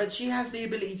to her. But she has the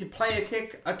ability to play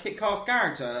a kick-ass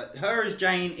character. Her as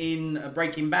Jane in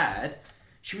Breaking Bad...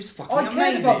 She was fucking amazing. I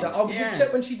cared about that. I was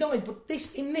upset when she died, but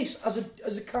this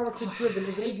as a character driven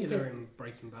as a leading thing. In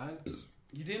Breaking Bad.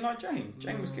 You didn't like Jane?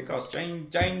 Jane was kick-ass.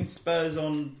 Jane spurs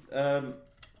on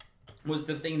was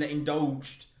the thing that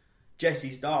indulged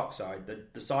Jesse's dark side,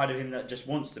 the side of him that just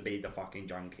wants to be the fucking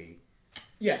junkie.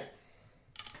 Yeah.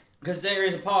 Because there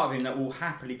is a part of him that will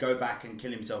happily go back and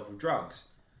kill himself with drugs.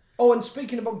 Oh, and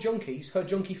speaking about junkies, her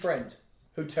junkie friend,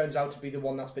 who turns out to be the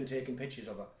one that's been taking pictures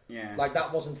of her. Yeah. Like,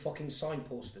 that wasn't fucking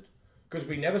signposted. Because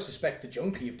we never suspect the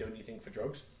junkie of doing anything for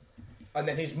drugs. And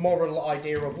then his moral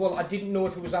idea of, well, I didn't know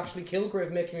if it was actually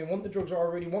Kilgrave making me want the drugs or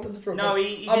I really wanted the drugs. No,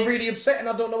 I'm really upset and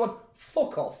I don't know what.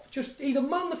 Fuck off. Just either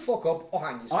man the fuck up or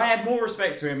hang yourself. I had more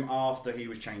respect for him after he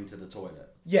was chained to the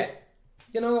toilet. Yeah.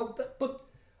 But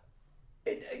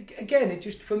again, it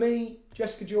just, for me,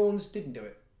 Jessica Jones didn't do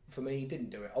it. For me,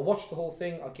 didn't do it. I watched the whole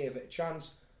thing. I gave it a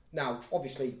chance. Now,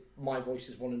 obviously, my voice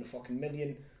is 1 in a fucking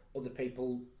million. Other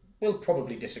people will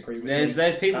probably disagree with me.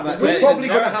 There's people that... We're probably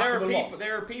going to happen a lot.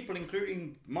 There are people,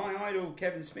 including my idol,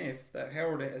 Kevin Smith, that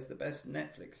herald it as the best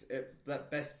Netflix... that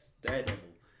best Daredevil.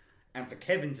 And for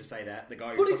Kevin to say that, the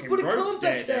guy But who it, fucking but it wrote can't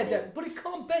best Daredevil. Daredevil. But it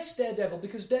can't best Daredevil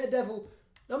because Daredevil.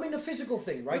 I mean, a physical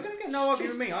thing, right? You're going to get no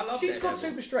argument with me. I love She's got Daredevil.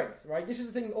 super strength, right? This is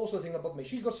the thing. Also, the thing that bothers me.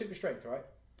 She's got super strength, right?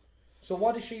 So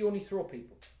why does she only throw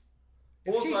people?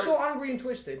 If Also- she's so angry and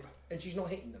twisted and she's not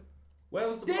hitting them, Where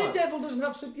was the blood? Daredevil doesn't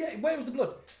have super. Yeah, where was the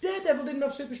blood? Daredevil didn't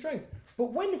have super strength,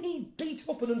 but when he beat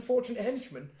up an unfortunate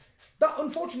henchman, that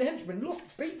unfortunate henchman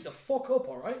beat the fuck up.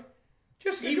 All right,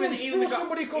 just Even throw the guy-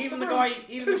 somebody across even the the room. guy-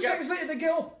 even 2 the guy- seconds later, they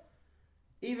get up.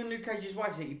 Even Luke Cage's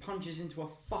wife, he punches into a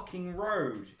fucking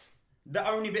road. The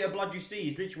only bit of blood you see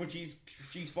is literally when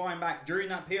she's fighting back. During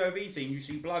that POV scene, you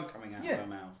see blood coming out of her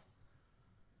mouth.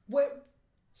 Where?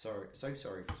 Sorry, so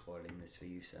sorry for spoiling this for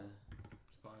you, sir.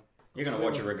 It's fine. You're going to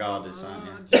watch it regardless, aren't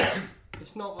you?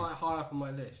 It's not like high up on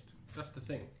my list. That's the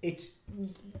thing.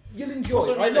 You'll enjoy What's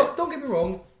it. on Right? your Look, don't get me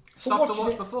wrong. For Stuff to watching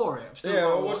watch it- before it. I've still Yeah,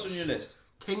 gotta well, what's watch on your list?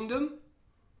 Kingdom,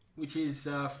 which is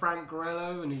Frank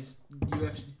Gorello and his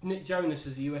UFC. Nick Jonas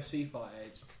as a UFC fighter.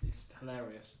 It's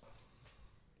hilarious.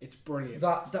 It's brilliant.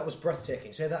 That was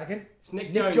breathtaking. Say that again. It's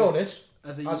Nick Jonas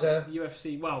as a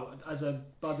UFC. Well, as a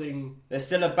budding. There's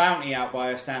still a bounty out by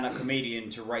a stand-up comedian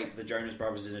to rape the Jonas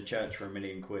Brothers in a church for $1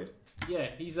 million. Yeah,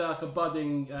 he's like a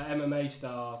budding MMA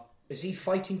star. Is he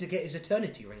fighting to get his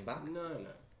eternity ring back? No.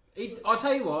 I'll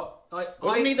tell you what.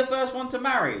 Wasn't he the first one to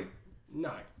marry?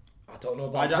 No. I don't know,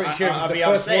 but I'm I'd pretty sure he was I'd the be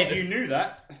first upset one if you knew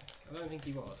that. I don't think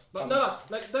he was. But no,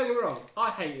 like, don't get me wrong. I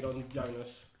hated on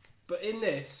Jonas. But in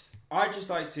this, I'd just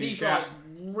like to he's shout... like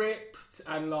ripped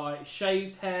and like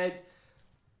shaved head.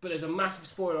 But there's a massive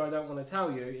spoiler I don't want to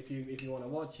tell you if you want to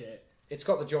watch it. It's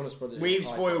got the Jonas Brothers. We've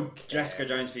I spoiled don't care. Jessica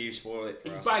Jones for you. Spoil it for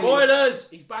He's us. banging- Spoilers!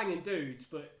 He's banging dudes,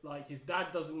 but like his dad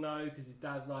doesn't know because his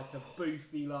dad's like a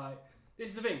boofy like. This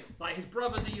is the thing. Like his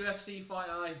brother's a UFC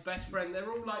fighter. His best friend. They're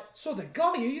all like So the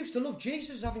guy who used to love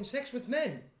Jesus is having sex with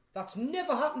men. That's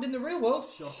never happened in the real world.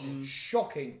 shocking.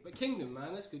 Shocking. But Kingdom,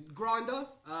 man, that's good. Grinder.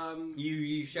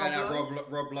 You shout out Rob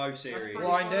Rob Lowe series. pretty-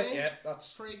 Grinder. funny. Yeah,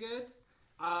 that's. Pretty good.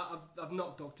 I've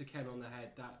knocked Dr. Ken on the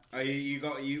head. That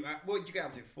Oh, what did you get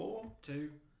up to? 4? 2.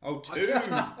 Oh, 2.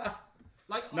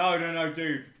 Like No,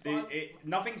 dude.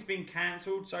 Nothing's been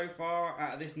cancelled so far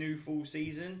out of this new full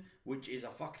season, which is a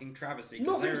fucking travesty. 'cause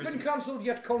Nothing's there is- been cancelled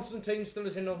yet. Constantine still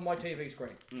is in on my TV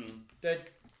screen. Dead.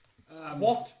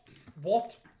 what?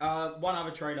 What? One other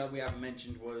trailer we haven't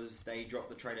mentioned was they dropped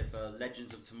the trailer for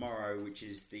Legends of Tomorrow, which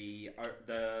is the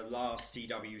last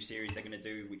CW series they're going to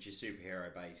do, which is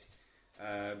superhero based.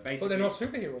 Basically, But they're not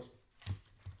superheroes.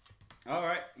 All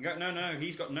right, no.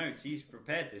 He's got notes. He's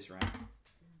prepared this round.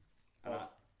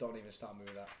 Don't even start me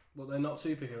with that. Well, they're not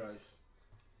superheroes.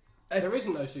 Uh, There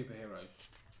isn't no superheroes.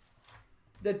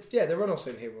 There are no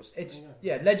superheroes.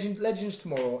 It's Legends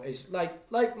Tomorrow is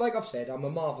like I've said. I'm a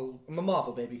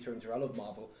Marvel baby through and through. I love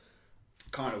Marvel.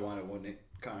 Kind of wanted, wasn't it?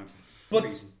 Kind of. But-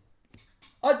 reason.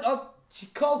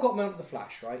 Carl got me onto the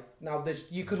Flash, right? Now,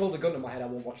 you could hold a gun to my head. I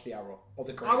won't watch the Arrow or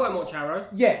the. Green I won't Arrow. watch Arrow.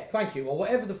 Yeah, thank you. Or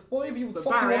whatever you But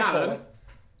fucking Barry want to call Allen. it.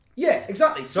 Yeah,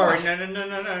 exactly. Sorry, Flash.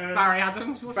 no. Barry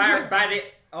Adams. What's his name?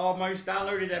 Our most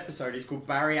downloaded episode is called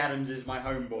Barry Adams is my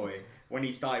homeboy. When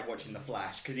he started watching The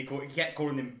Flash, because he kept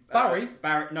calling him Barry?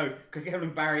 No, he kept calling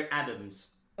him Barry Adams.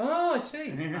 Oh, I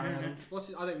see. What's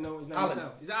his, I don't even know what his name Allen. is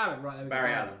now. Is it Allen? Right there. we go.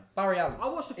 Barry Allen. Barry Allen. I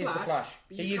watched The Is the Flash, Flash.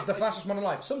 but you He is can't- the fastest man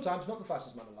alive. Sometimes not the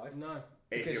fastest man alive. No. If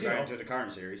Because, you're you going know- to the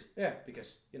current series. Yeah,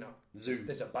 because Zoom.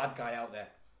 there's a bad guy out there,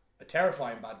 a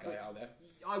terrifying bad guy out there.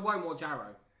 I won't watch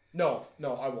Arrow. No, I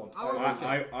won't. I won't won't.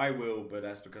 watch it. I will, but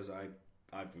that's because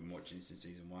I've been watching since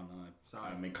season 1.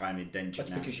 I'm in kind of indentured That's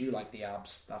now. because you like the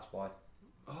abs. That's why.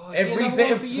 Oh, Every another bit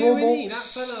one of for you, promo- innit? That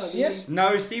fella. Yeah.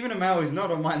 No, Stephen Amell is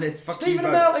not on my list. Fuck Stephen you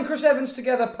both. Amell and Chris Evans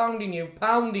together pounding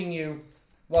you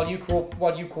while you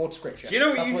quote scripture. Do you know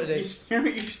what That's you? what it is. You know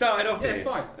what you started off Yeah, with? it's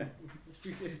fine.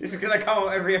 This is going to come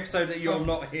up every episode that you're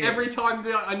not here. Every time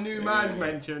a new man's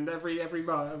mentioned, every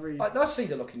month, I see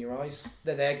the look in your eyes.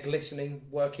 They're there, glistening,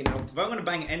 working out. If I'm going to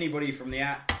bang anybody from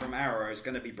Arrow, it's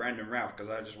going to be Brandon Routh because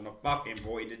I just want to fuck him for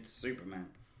what he did to Superman.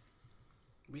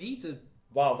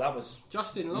 Wow, that was.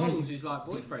 Justin Long's his like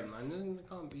boyfriend, man. It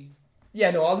can't be.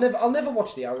 Yeah, no, I'll never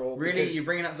watch the Arrow. Really? because- You're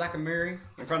bringing up Zack and Miri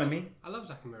in front of me? I love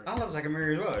Zack and Miri. I love Zack and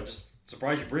Miri as well. I'm just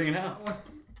surprised you're bringing it up.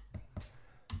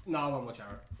 No, I won't watch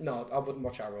Arrow. No, I wouldn't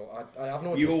watch Arrow. I have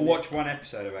no. You interest will in it. watch one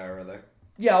episode of Arrow though.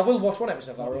 Yeah, I will watch one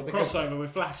episode of Arrow because Crossover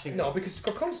with Flashing. no, because it's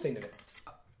got Constantine in it.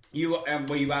 You you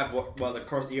had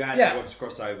Yeah. to watch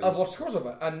crossovers. I've watched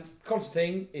crossover, and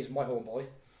Constantine is my homeboy.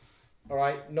 All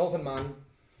right, Northern man,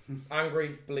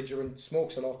 angry, belligerent,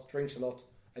 smokes a lot, drinks a lot,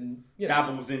 and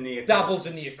dabbles in the dabbles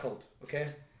in the occult. Okay,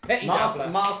 petty dabbler.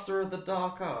 master of the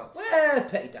dark arts. Well,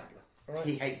 petty dabbler. All right?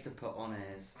 He hates to put on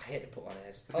airs. I hate to put on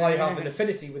airs. I have an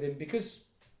affinity with him because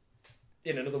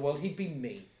in another world he'd be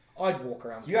me. I'd walk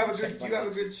around. You have a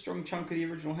good strong chunk of the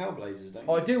original Hellblazers, don't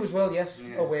you? I do as well, yes.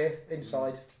 Yeah. Away,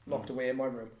 inside, locked away in my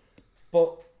room.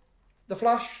 But the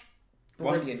Flash,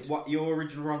 brilliant. What your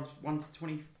original runs 1 to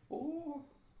 24?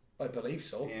 I believe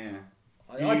so. Yeah.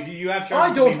 You have shown I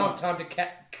me don't to me have time to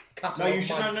catalogue. No, you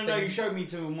should. No. You things. showed me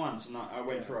to them once, and I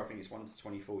went through. I think it's 1 to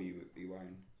 24. You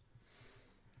own.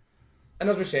 And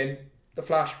as we're saying, the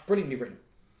Flash, brilliantly written,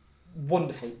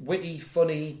 wonderful, witty,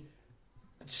 funny.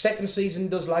 Second season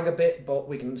does lag a bit, but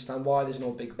we can understand why. There's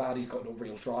no big bad. He's got no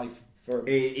real drive for him.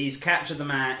 He's captured the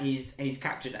man. He's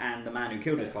captured, and the man who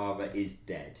killed his father is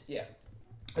dead. Yeah.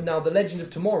 And now the Legend of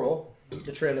Tomorrow,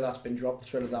 the trailer that's been dropped, the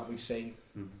trailer that we've seen.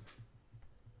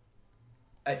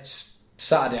 It's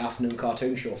Saturday afternoon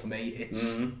cartoon show for me.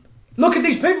 It's look at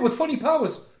these people with funny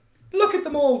powers. Look at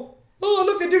them all. Oh,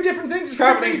 look, they do different things. It's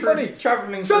really funny.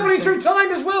 Traveling through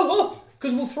time as well. Oh,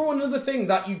 because we'll throw another thing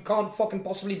that you can't fucking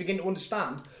possibly begin to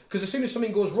understand. Because as soon as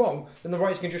something goes wrong, then the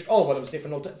writers can just, it was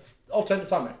different alternative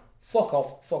timeline. Fuck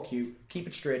off. Fuck you. Keep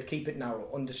it straight. Keep it narrow.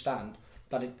 Understand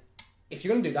that if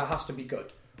you're going to do that, it has to be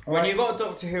good. When you've got a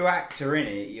Doctor Who actor in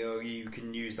it, you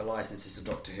can use the licenses of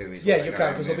Doctor Who. Yeah, you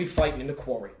can, because they'll be fighting in a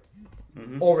quarry.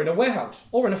 Or in a warehouse.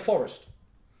 Or in a forest.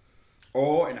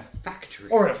 Or in a factory.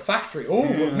 Oh,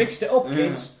 we've mixed it up,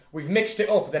 kids. We've mixed it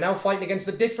up. They're now fighting against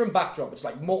a different backdrop. It's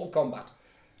like Mortal Kombat.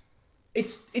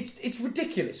 It's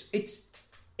ridiculous.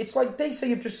 It's like they say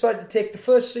you've just decided to take the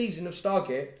first season of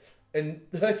Stargate and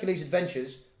the Hercules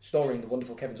Adventures, starring the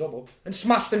wonderful Kevin Sorbo, and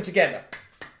smash them together.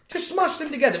 Just smash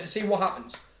them together to see what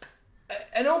happens.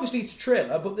 And obviously it's a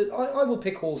trailer, but I will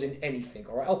pick holes in anything,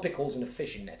 alright? I'll pick holes in a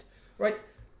fishing net, right?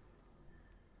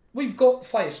 We've got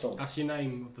Firestorm. That's your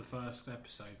name of the first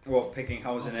episode. What, picking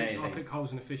holes in anything? I'll pick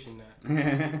holes in a fishing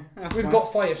net. We've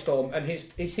got Firestorm, and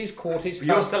his quote is...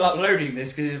 You're still uploading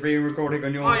this because it's being recorded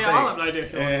on your thing. I'll upload it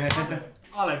if you want.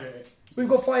 I'll edit it. We've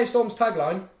got Firestorm's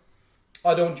tagline,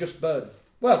 I don't just burn.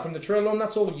 Well, from the trailer on,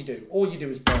 that's all you do. All you do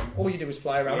is burn. All you do is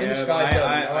fly around in the sky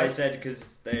burning. I said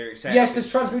because they're accepted. Yes,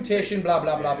 there's transmutation, blah,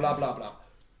 blah, blah, blah, blah, blah.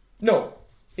 No,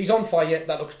 he's on fire,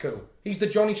 that looks cool. He's the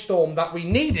Johnny Storm that we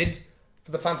needed for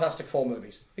the Fantastic Four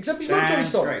movies. Except he's not Johnny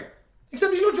Storm. Great.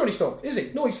 Except he's not Johnny Storm, is he?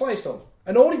 No, he's Firestorm.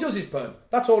 And all he does is burn.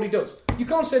 That's all he does. You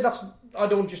can't say I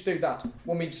don't just do that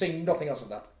when we've seen nothing else of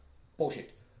that.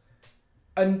 Bullshit.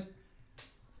 And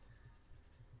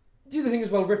the other thing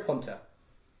as well, Rip Hunter.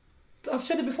 I've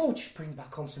said it before, just bring back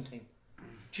Constantine.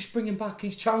 Just bring him back.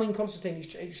 He's channeling Constantine.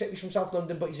 He's from South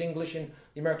London, but he's English, and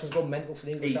the Americans go mental for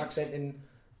the English accent. And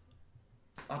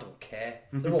I don't care.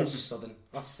 They're all Southern.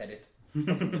 I said it. I'm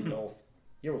from the North.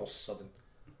 You're all Southern.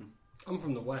 I'm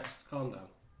from the West. Calm down.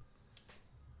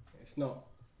 It's not.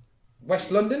 West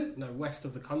London? No, west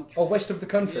of the country. Oh, west of the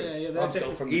country. Yeah, I'm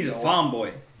still from the He's a North. farm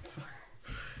boy.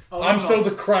 I'm still the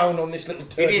crown on this little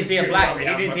turd. He didn't see a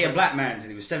black man until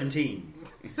he was 17.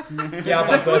 Yeah, I've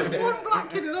had birthdays. one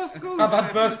black kid in our school. I've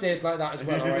had birthdays like that as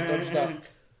well. All right, don't start.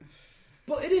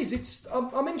 But it is. It's.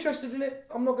 I'm interested in it.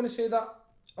 I'm not going to say that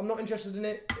I'm not interested in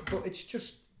it, but it's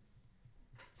just.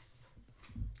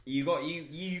 You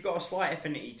got a slight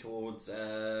affinity towards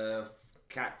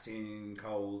Captain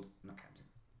Cold. Not Captain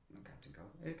Cold.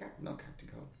 Is it not Captain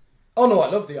Cold? Oh no, I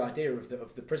love the idea of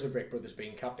the Prison Break brothers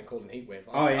being Captain Cold and Heatwave.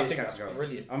 I think Captain that's Cold.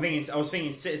 brilliant. I was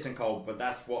thinking Citizen Cold, but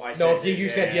that's what I said. No, you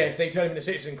said if they turn him into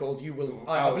Citizen Cold, you will.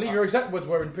 I believe your exact words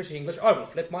were in pretty English. I will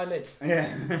flip my lid.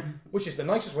 Yeah. Which is the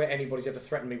nicest way anybody's ever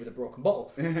threatened me with a broken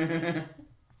bottle.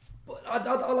 But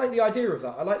I like the idea of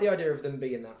that. I like the idea of them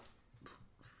being that.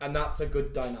 And that's a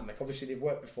good dynamic. Obviously, they've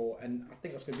worked before, and I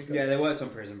think that's going to be good. Yeah, they worked on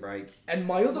Prison Break. And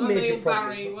my other major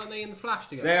problem Weren't they in the Flash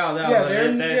together? They are. Yeah,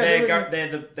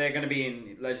 They're going to be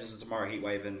in Legends of Tomorrow,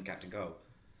 Heatwave, and Captain Cold.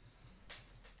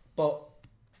 But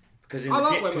because I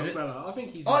like Webber Smeller. I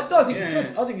think he's. I think he's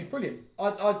good. I think he's brilliant.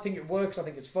 I think it works. I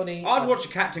think it's funny. I'd watch a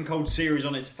Captain Cold series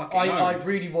on its fucking own. I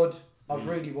really would. I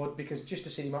really would, because just to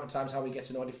see the amount of times how he gets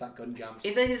annoyed if that gun jams.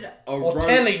 If they did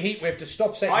telling Heatwave to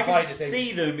stop setting I fire can to things.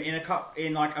 see them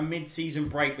in like a mid-season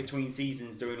break between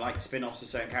seasons doing like spin-offs of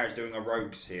certain characters doing a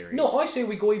rogue series. No, I say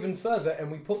we go even further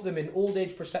and we put them in old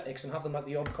age prosthetics and have them like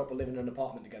the odd couple living in an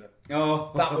apartment together.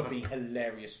 Oh, That would be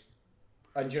hilarious.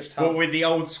 And just have... But with the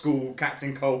old school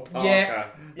Captain Cold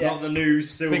Parker, not the new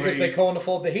silvery... Because they can't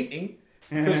afford the heating.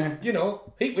 Because,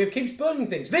 Heatwave keeps burning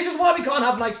things. This is why we can't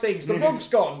have nice things. The rug's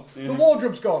gone. The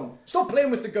wardrobe's gone. Stop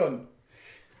playing with the gun.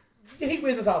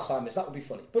 Heatwave with Alzheimer's, that would be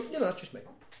funny. But, that's just me.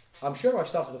 I'm sure I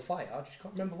started a fire, I just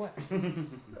can't remember where.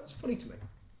 That's funny to me.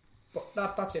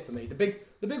 But that's it for me. The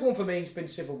big one for me has been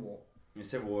Civil War.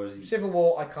 Civil War. Civil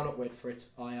War, I cannot wait for it.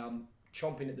 I am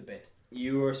chomping at the bit.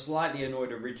 You were slightly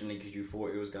annoyed originally because you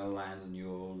thought it was going to land on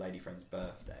your lady friend's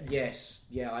birthday. Yes,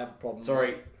 yeah, I have a problem.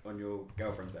 Sorry, on your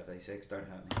girlfriend's birthday, Six. Don't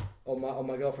hurt me. On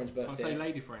my girlfriend's I'll birthday, say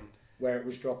lady friend. where it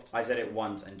was dropped. I said it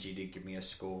once, and she did give me a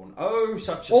scorn. Oh,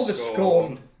 such a Oh, the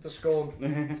scorn!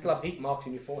 scorn. Still have heat marks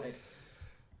in your forehead.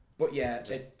 But yeah,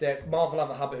 Marvel have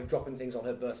a habit of dropping things on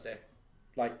her birthday,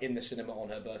 like in the cinema on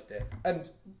her birthday. And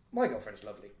my girlfriend's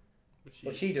lovely,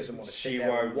 but she doesn't want to sit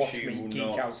there and watch me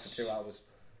geek out for 2 hours.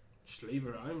 Just leave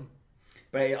her at home.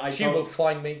 But She will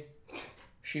find me,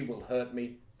 she will hurt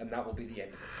me, and that will be the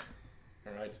end of it.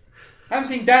 All right. I haven't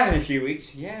seen Dan in a few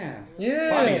weeks. Yeah.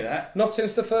 Funny that. Not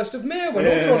since the 1st of May when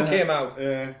Ultron came out.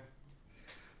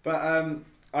 But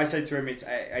I said to him it's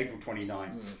April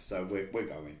 29th, so we're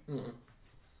going.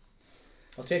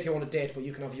 I'll take you on a date, but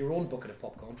you can have your own bucket of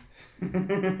popcorn.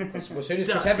 As soon as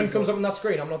Chris Evans comes up on that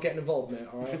screen, I'm not getting involved, mate.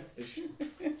 All right. It's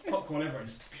Popcorn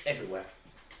everywhere.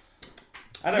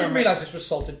 I I didn't realise this was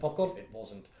salted popcorn. It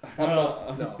wasn't.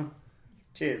 No.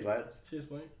 Cheers, lads. Cheers,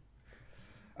 mate.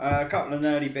 A couple of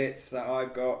nerdy bits that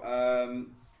I've got.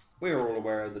 We were all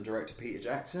aware of the director Peter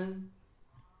Jackson.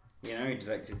 You know, he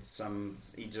directed,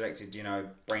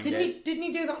 Brain Dead. Didn't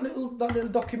he do that little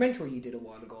documentary you did a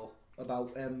while ago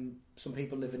about some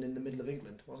people living in the middle of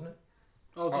England, wasn't it?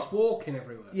 Oh, just walking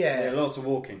everywhere. Yeah, lots of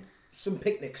walking. some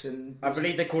picnics and. I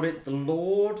believe they called it The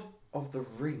Lord of the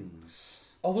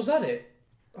Rings. Oh, was that it?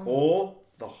 Oh. Or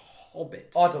The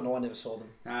Hobbit. I don't know. I never saw them.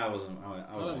 I wasn't.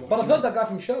 But I've heard that guy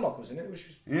from Sherlock was in it, which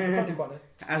was probably quite nice.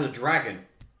 As a dragon.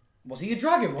 Was he a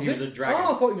dragon? He was a dragon.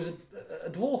 Oh, I thought he was a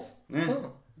dwarf. Yeah.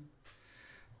 Oh.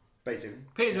 Basically.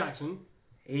 Peter Jackson.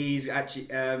 He's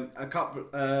actually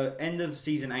end of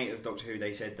season 8 of Doctor Who.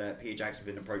 They said that Peter Jackson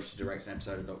had been approached to direct an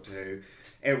episode of Doctor Who.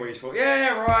 Everybody's thought,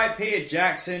 yeah, right, Peter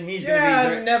Jackson. He's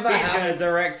going to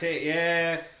direct it.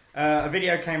 Yeah. A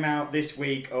video came out this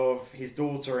week of his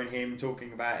daughter and him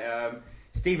talking about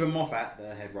Stephen Moffat,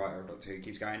 the head writer of Doctor Who.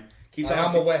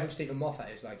 I'm aware who Stephen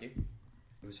Moffat is. Thank you.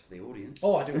 It was for the audience.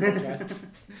 Oh, I do apologise.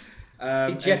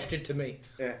 He gestured to me.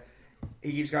 Yeah.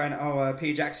 He keeps going,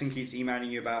 Peter Jackson keeps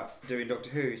emailing you about doing Doctor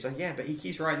Who. He's like, yeah, but he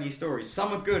keeps writing these stories.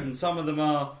 Some are good and some of them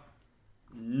are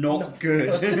not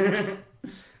good.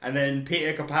 And then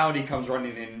Peter Capaldi comes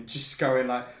running in just going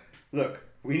like, look,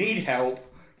 we need help.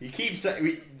 He keeps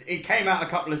saying, it came out a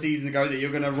couple of seasons ago that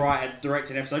you're going to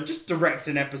direct an episode. Just direct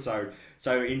an episode.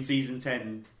 So in season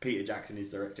 10, Peter Jackson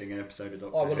is directing an episode of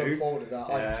Doctor Who. I will look forward to that.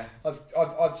 Yeah.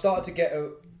 I've started to get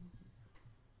a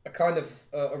kind of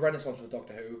a renaissance with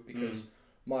Doctor Who because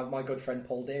my good friend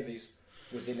Paul Davies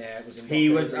was in there.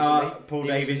 Paul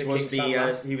Davies was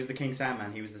the King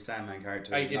Sandman. He was the Sandman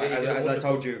character. As I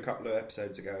told you a couple of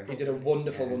episodes ago. He did a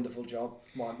wonderful job.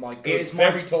 My good,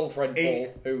 very tall friend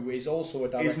Paul, who is also a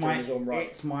director in his own right.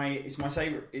 It's my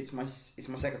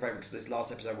second favourite because this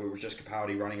last episode where it was just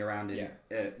Capaldi running around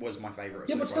was my favourite.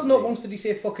 Yeah, but still not once did he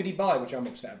say "fuckity bye," which I'm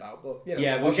upset about. But you know,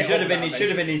 yeah, well, it should have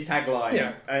been his tagline.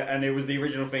 Yeah, and it was the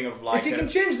original thing of like if you can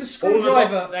change the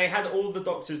screwdriver. They had all the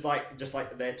Doctors just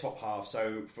like their top half.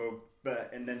 So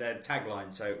and then their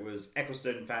tagline. So it was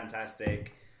Eccleston,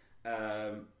 fantastic.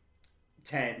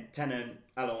 Tennant,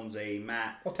 Alonzi,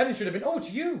 Matt. Well, Tennant should have been. Oh,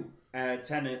 it's you.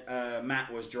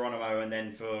 Matt was Geronimo, and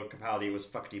then for Capaldi it was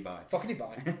fuckity bye. Fuckity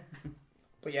bye.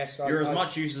 But yes, you're as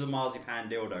much use as a marzipan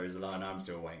dildo is the line I'm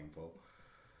still waiting for.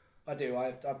 I do.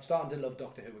 I'm starting to love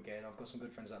Doctor Who again. I've got some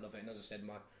good friends that love it, and as I said,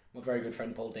 my very good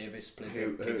friend Paul Davis played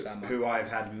King Sandman, who I've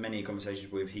had many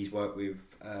conversations with. He's worked with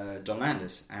John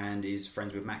Landis and is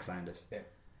friends with Max Landis.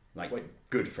 Yeah,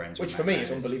 good friends. Which with for Max me is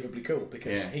Landis. unbelievably cool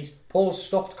because Paul's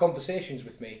stopped conversations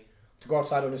with me to go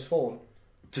outside on his phone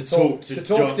to talk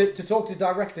to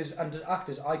directors and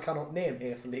actors I cannot name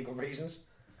here for legal reasons,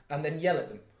 and then yell at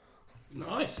them.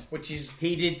 Nice. Which is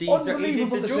he did the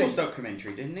Jaws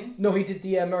documentary, didn't he? No, he did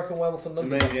the American Werewolf in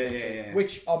London documentary, yeah.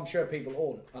 which I'm sure people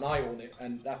own, and I own it,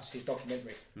 and that's his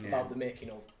documentary about the making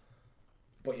of.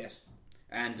 But yes,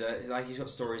 and he's got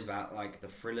stories about like the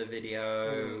Thriller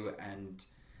video and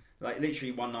like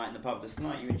literally one night in the pub. This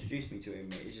night you introduced me to him.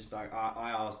 It's just like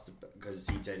I asked because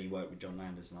he said he worked with John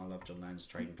Landis, and I love John Landis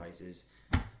Trading Places.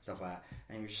 Stuff like that,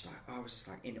 and he was just like, I was just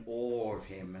like in awe of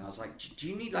him, and I was like, do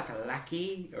you need like a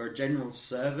lackey or a general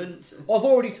servant? I've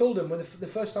already told him when the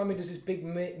first time he does his big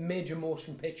major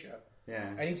motion picture.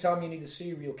 Yeah. Anytime you need a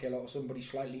serial killer or somebody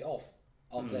slightly off,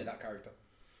 I'll play that character.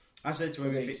 I said to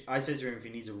him if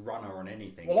he needs a runner on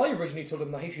anything. Well, I originally told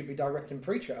him that he should be directing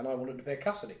Preacher, and I wanted to play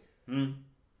Cassidy. You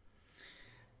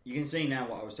can see now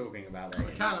what I was talking about there.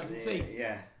 I can see.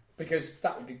 Yeah. Because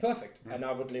that would be perfect, and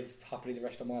I would live happily the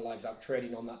rest of my lives out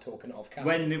trading on that token of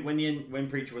Cassidy. When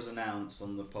Preacher was announced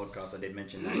on the podcast, I did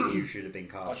mention that you should have been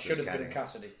cast. I should have been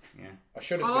Cassidy. Yeah, I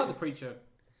should have. I like the Preacher.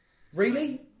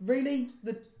 Really. I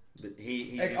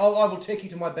will take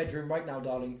you to my bedroom right now,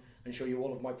 darling, and show you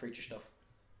all of my Preacher stuff.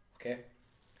 Okay.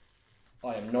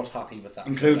 I am not happy with that.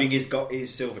 Including his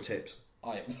silver tips.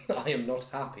 I am not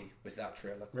happy with that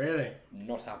trailer. Really?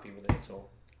 Not happy with it at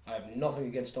all. I have nothing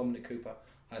against Dominic Cooper,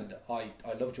 and I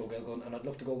love Joe Gilgun, and I'd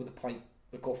love to go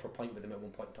for a pint with him at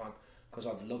one point in time, because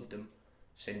I've loved him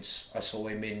since I saw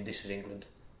him in This Is England,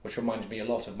 which reminds me a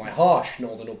lot of my harsh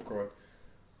northern upgrowing.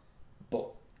 But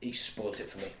he spoilt it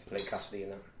for me, playing Cassidy in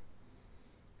that.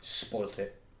 Spoilt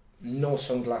it. No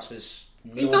sunglasses.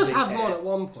 He does have them on at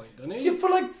one point, doesn't he? See, for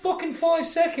like fucking 5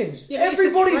 seconds. Yeah,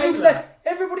 everybody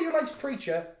who likes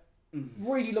Preacher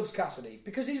really loves Cassidy,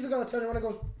 because he's the guy that turns around and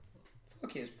goes,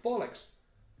 "Fuck his bollocks."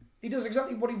 He does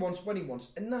exactly what he wants when he wants,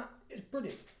 and that is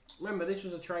brilliant. Remember, this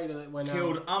was a trailer that went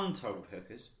Killed out. untold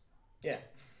hookers. Yeah.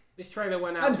 This trailer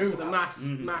went out to the mass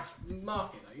Mm-hmm.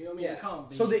 market, though. You know what I mean? Yeah. It can't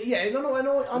be. So I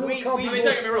know. I We- it can't we- be I mean, more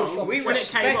don't get me wrong. Photoshop. When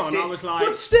it came on, I was like,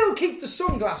 But still keep the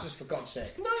sunglasses, for God's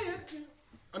sake. no, yeah.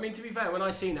 I mean, to be fair, when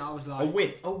I seen it, I was A like,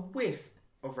 whiff of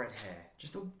red hair.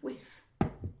 Just a whiff.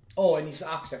 Oh, and his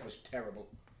accent was terrible.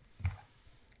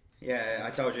 Yeah, I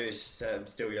told you it's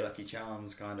still your Lucky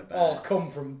Charms kind of bad. I come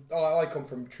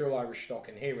from true Irish stock,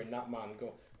 and hearing that man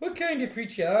go, "What kind of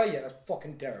preacher are you?" That's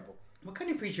fucking terrible. What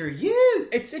kind of preacher are you?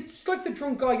 It's like the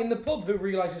drunk guy in the pub who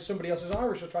realises somebody else is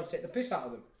Irish or tries to take the piss out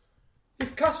of them.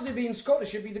 If Cassidy being Scottish,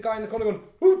 he'd be the guy in the corner going,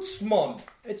 "Hoots, mon!"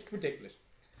 It's ridiculous.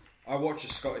 I watch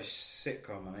a Scottish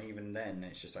sitcom, and even then,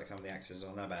 it's just like some of the accents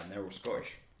aren't that bad, and they're all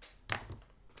Scottish.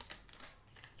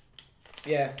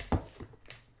 Yeah.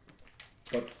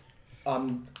 But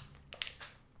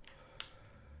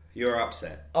You're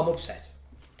upset. I'm upset.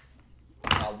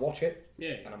 I'll watch it,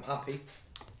 yeah. and I'm happy,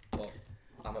 but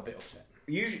I'm a bit upset.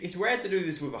 Usually, it's rare to do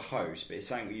this with a host, but it's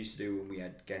something we used to do when we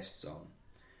had guests on.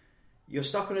 You're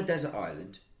stuck on a desert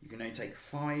island. You can only take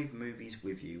 5 movies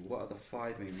with you. What are the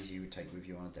 5 movies you would take with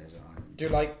you on a desert island? Do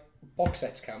like box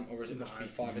sets count, or is it must be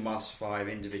 5? Must 5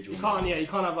 individual. You can't, movies. you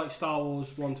can't have like Star Wars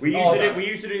 1, 2, We 3.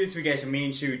 used to do this with guests, and me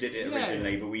and Sue did it Yeah.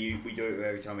 originally, but we do it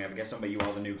every time we have a guest on. But you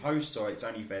are the new host, so it's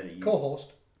only fair that you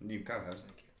Co-host. new co-host.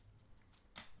 Thank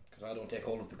you. Because I don't take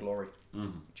all of the glory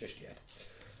just yet.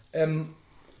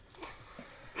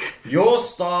 Your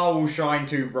star will shine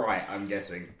too bright. I'm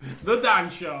guessing. The Dan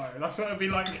Show. That's what it'd be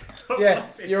like. Yeah,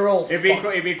 you're all. It'd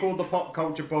be called the Pop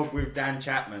Culture Pod with Dan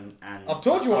Chapman and. I've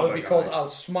told you what it would be other called. guy. I'll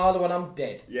smile when I'm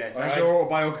dead. Yes, All that's right? your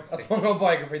autobiography. That's my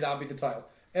autobiography. That'll be the title.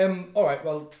 All right.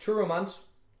 Well, True Romance,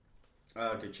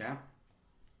 Good chat.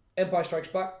 Empire Strikes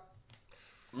Back.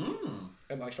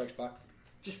 Empire Strikes Back.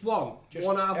 Just one. Just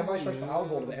one out of Empire one. Strikes Back. Out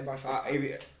of all of it, Empire Strikes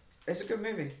Back. It's a good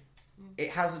movie.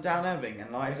 It has a down ending, and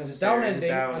life It is has a a down series ending,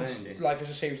 of down and endings. life is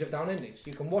a series of down endings.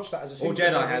 You can watch that as a All series of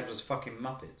Jedi down had endings. was fucking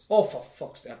Muppets. Oh, for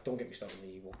fuck's sake! Don't get me started on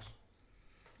the Ewoks.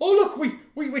 Oh look,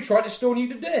 we tried to stone you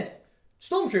to death.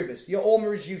 Stormtroopers, your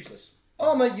armour is useless.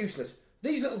 Armour useless.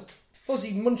 These little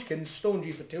fuzzy munchkins stoned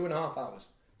you for 2.5 hours.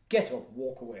 Get up,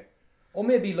 walk away, or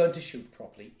maybe learn to shoot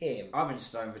properly. Aim. I've been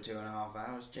stoned for 2.5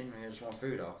 hours. Genuinely, I just want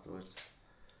food afterwards.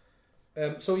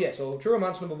 So True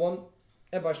Romance number 1,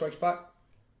 Empire Strikes Back,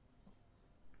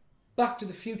 Back to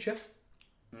the Future.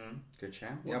 Good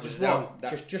shout. What, Yeah, just that- one?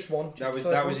 that- Just one. Just That the was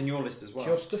first that was one. in your list as well.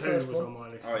 Just the 2 first was one. on my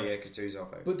list. Oh yeah, because 2's our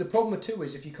favourite. But the problem with 2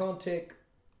 is if you can't take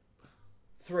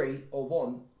 3 or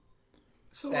 1,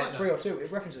 It's all right, 3 or 2,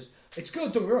 it references. It's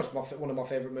good. Don't get me wrong. It's one of my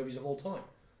favourite movies of all time.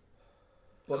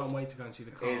 I can't wait to go and see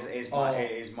the car.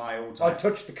 It is my I all-time.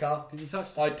 touched the car. Did you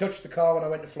touch? I touched the car when I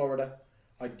went to Florida.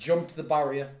 I jumped the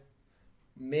barrier.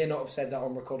 May not have said that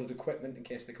on recorded equipment in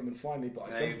case they come and find me,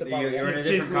 but I jumped the barrier. You're in a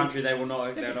different Disney. country. They'll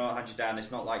not hunt you down.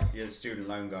 It's not like the student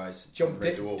loan guys. Jumped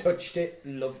Red it, Dwarf. touched it,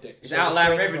 loved it. It's So the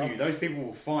outland train as revenue. Those people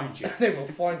will find you. well. They will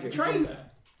find you. Train there.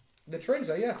 The train's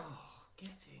there, yeah. Oh, get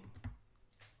in.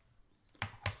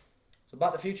 So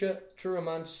Back to the Future, True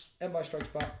Romance, Empire Strikes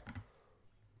Back.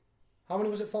 How many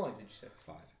was it? 5, did you say?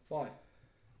 5. 5.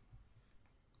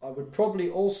 I would probably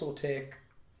also take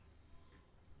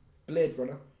Blade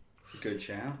Runner. Good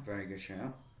shout. Very good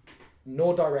shout.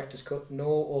 No director's cut, no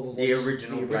overvoice. The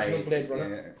original Blade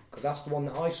Runner. Yeah. Because that's the one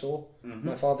that I saw.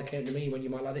 My father came to me when you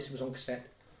might like this, it was on cassette.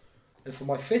 And for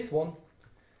my 5th one,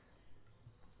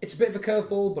 it's a bit of a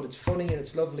curveball, but it's funny and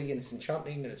it's lovely and it's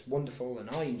enchanting and it's wonderful and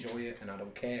I enjoy it and I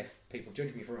don't care if people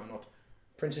judge me for it or not.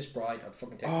 Princess Bride, I'd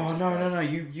fucking take Oh Princess no Bride. no!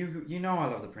 You know I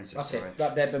love the Princess That's Bride.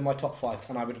 it. That'd been my top 5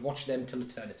 and I would watch them till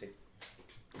eternity.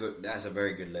 Good. That's a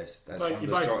very good list. That's Like, one you're of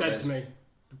the both strong dead lists. to me.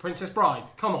 The Princess Bride.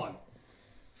 Come on.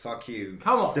 Fuck you.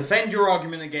 Come on. Defend your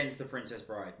argument against The Princess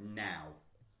Bride now.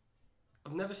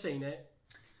 I've never seen it.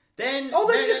 Then, Oh,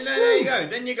 then you're there you screwed. go.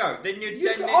 Then you go.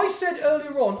 I said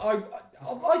earlier on,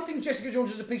 I think Jessica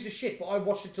Jones is a piece of shit, but I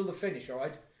watched it till the finish,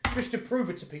 alright? Just to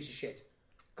prove it's a piece of shit.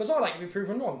 Because I like to be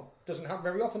proven wrong. Doesn't happen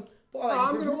very often, but I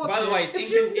like to be proven wrong. By the way, if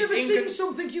you've never seen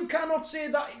something, you cannot say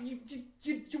that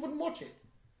you wouldn't watch it.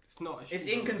 It's not a shit. It's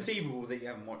inconceivable that you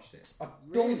haven't watched it. I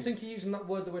don't think you're using that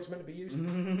word the way it's meant to be used.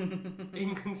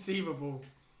 Inconceivable.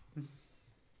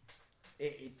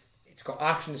 It's got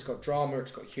action, it's got drama,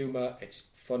 it's got humour, it's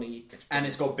funny, And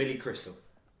it's got Billy Crystal.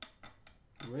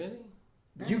 Really?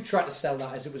 You tried to sell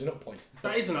that as it was an up point.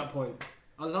 That is an up point.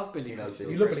 I love Billy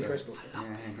Crystal. You love Billy Crystal. I love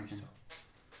Billy Crystal.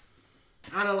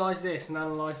 Analyse this and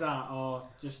analyse that, or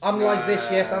just... Analyse this,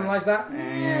 yes, analyse that.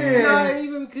 No,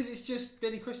 even because it's just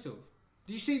Billy Crystal.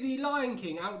 Did you see the Lion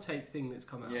King outtake thing that's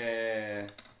come out? Yeah.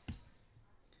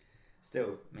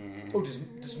 Still, man. Oh, does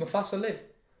Mufasa live?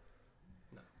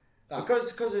 No.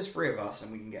 Because there's three of us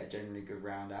and we can get a generally good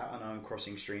round out. I know I'm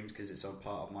crossing streams because it's on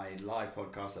part of my live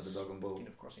podcast at the Dog and Bull.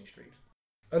 Of crossing streams.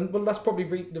 And well, that's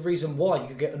probably the reason why you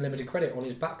could get unlimited credit on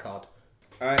his back card.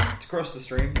 Alright, to cross the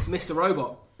streams. It's Mr.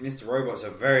 Robot. Mr. Robot's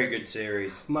a very good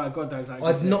series. My God, that's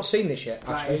I've not seen this yet,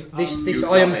 actually. That This You'd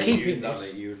I am love it, keeping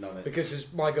You would love it.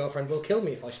 because my girlfriend will kill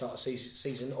me if I start a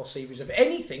season or series of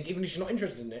anything, even if she's not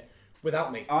interested in it,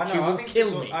 without me. I know, She will I think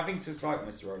kill me. I think it's like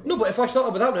Mr. Robot. No, but if I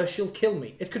started without her, she'll kill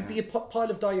me. It could be a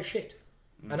pile of dire shit.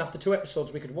 And after 2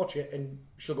 episodes, we could watch it, and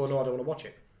she'll go, no, I don't want to watch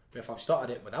it. But if I've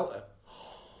started it without her,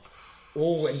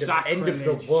 end of the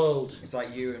Sacrilege. world. It's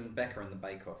like you and Becca and the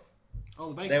Bake Off.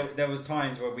 Oh, the bacon. There was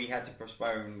times where we had to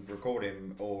postpone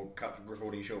recording or cut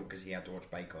recording short because he had to watch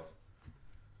Bake Off.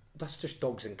 That's just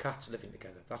dogs and cats living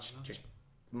together. That's just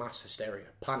mass hysteria,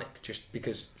 panic, just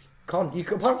because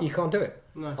apparently you can't do it.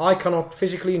 No. I cannot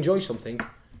physically enjoy something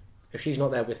if she's not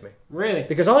there with me. Really?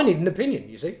 Because I need an opinion,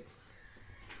 you see.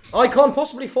 I can't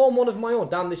possibly form one of my own.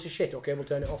 Damn, this is shit. Okay, we'll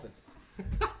turn it off then.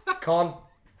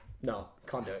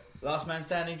 Can't do it. Last man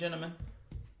standing, gentlemen.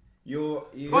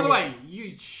 By the way,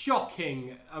 you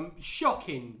shocking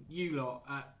you lot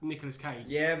at Nicolas Cage.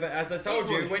 Yeah, but as I told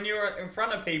you, when you're in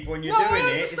front of people and you're No, I doing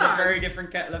it, it's a understand. very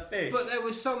different kettle of fish. But there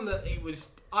was some that it was.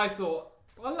 I thought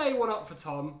I'll lay one up for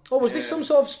Tom. Oh, was this some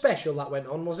sort of special that went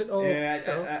on? Was it? Or,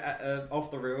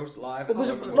 Off the Reels live. But was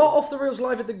it not off the rails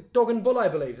live at the Dog and Bull? I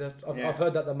believe. Yeah. I've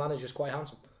heard that the manager's quite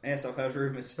handsome. Yes, I've heard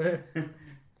rumours.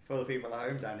 For the people at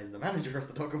home, Dan is the manager of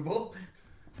the Dog and Bull,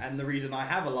 and the reason I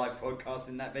have a live podcast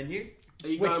in that venue. Are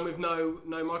you going with no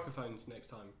microphones next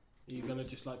time? Are you gonna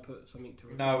just like put something to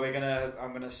it? No, I'm gonna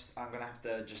have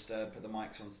to just put the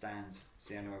mics on stands. It's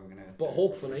the only way we're gonna. But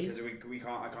hopefully, because we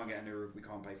can't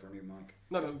pay for a new mic.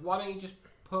 No, but why don't you just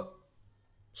put?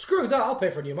 Screw that! I'll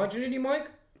pay for a new mic. Do you need a new mic?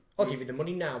 I'll give you the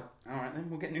money now. All right, then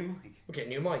we'll get a new mic. We'll get a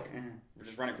new mic. Yeah, we'll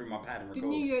just run it through my pad and record.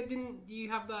 Didn't you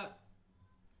have that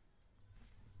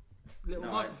little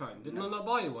No, microphone? Didn't I not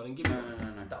buy you one and give you one?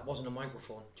 No. That wasn't a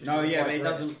microphone. Just No, a yeah, but it vibrator.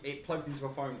 doesn't. It plugs into a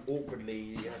phone awkwardly.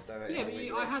 You have to. Yeah,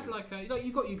 but I had like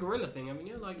you got your gorilla thing, haven't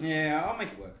you? Like Yeah, I'll make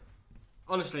it work.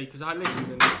 honestly, because I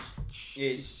listened and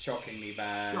It's shockingly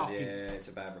bad. Shocking. Yeah, it's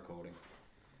a bad recording.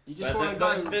 you just want to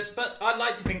go. But I'd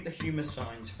like to think the humour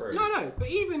shines through. No, but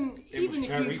even was if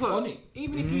very you put funny.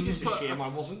 even if you just put I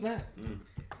wasn't there.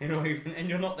 And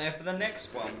you're not there for the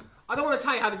next one. I don't want to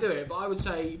tell you how to do it, but I would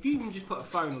say if you can just put a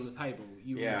phone on the table,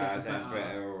 you will Yeah, I get the think better.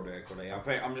 better order equally.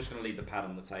 I'm just going to leave the pad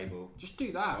on the table Just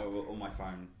do that. on my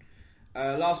phone.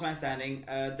 Last man standing.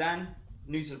 Dan,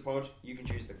 new to the pod. You can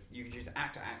choose the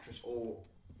actor, actress, or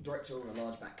director on a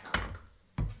large back catalogue.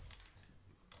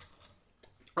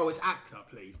 Oh, it's actor,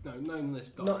 please. No, none of this.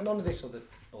 None of this other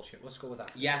bullshit. Let's go with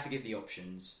that. You have to give the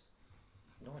options.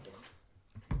 No, I don't.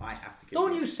 I have to give.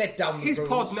 Don't you set down His the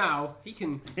pod rules. now. He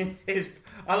can.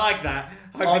 I like that.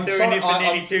 I've I'm been doing sorry, it for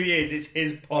nearly I'm- 2 years. It's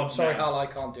his pod. I'm sorry, now. Hal, I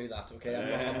can't do that. Okay,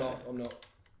 I'm not.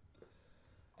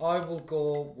 I will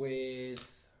go with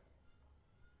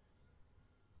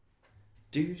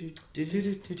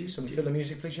some filler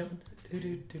music, please, gentlemen.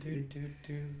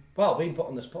 Well, being put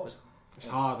on the spot is. It's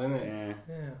hard, isn't it? Yeah.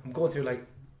 Yeah, I'm going through like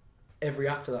every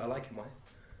actor that I like in my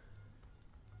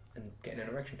and getting an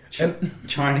erection.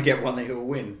 Trying to get one that he'll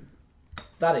win.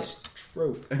 That is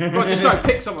true. Right, just go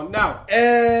pick someone now.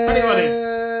 Anybody?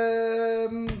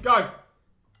 Go.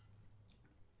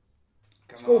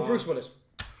 Let's go with Bruce Willis.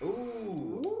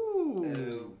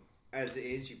 Ooh. As it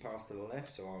is, you pass to the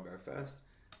left, so I'll go first.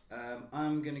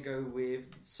 I'm going to go with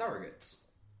Surrogates.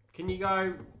 Can you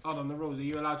go? Hold on, the rules. Are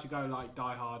you allowed to go like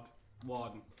Die Hard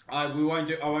 1? I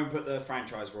won't put the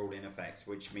franchise rule in effect,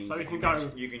 which means So if you can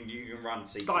go- you can run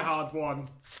sequels. Die Hard 1.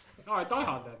 All right, Die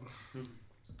Hard then.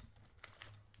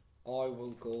 I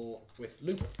will go with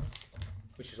Looper,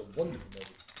 which is a wonderful movie.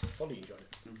 Fully enjoyed it.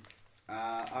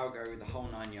 I'll go with The Whole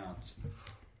 9 Yards.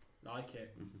 Like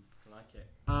it. I like it.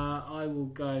 I will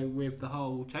go with The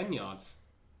Whole 10 Yards.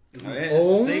 Oh, yeah, it's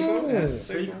a sequel. Yeah, it's a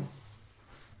sequel.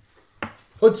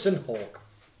 Hudson Hawk.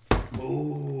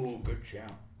 Ooh, good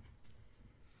shout.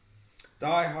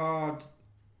 Die Hard.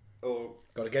 Or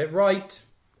Got to get it right,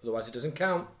 otherwise it doesn't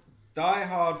count. Die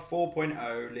Hard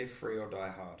 4.0, Live Free or Die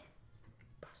Hard.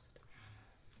 Bastard.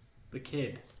 The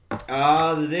Kid.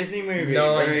 Ah, the Disney movie.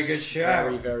 Nice. Very good shout.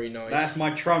 Very, very nice. That's my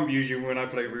trump usually when I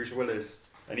play Bruce Willis.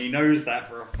 And he knows that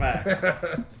for a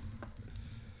fact.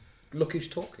 Look who's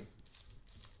talking.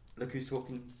 Look who's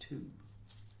talking to.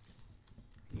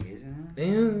 He is, isn't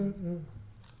Yeah.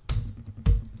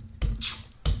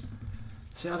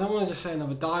 See, I don't want to just say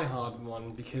another Die Hard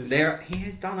one because he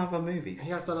has done other movies.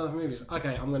 he has done other movies.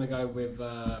 Okay, I'm going to go with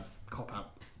Cop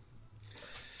Out.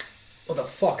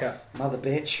 Motherfucker. Mother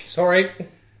bitch. Sorry.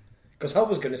 Because I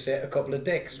was going to say a couple of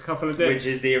dicks. A couple of dicks. Which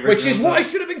is the original. Which is what I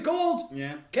should have been called.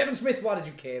 Yeah. Kevin Smith, why did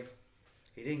you cave?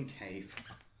 He didn't cave.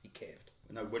 He caved.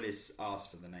 No, Willis asked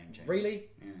for the name change. Really?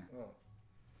 Yeah.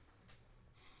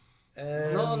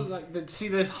 Oh. Not like see,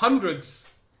 there's hundreds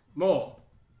more.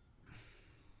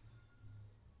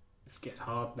 This gets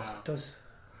hard now. It does.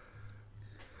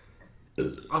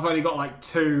 I've only got like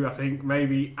 2, I think,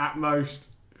 maybe at most.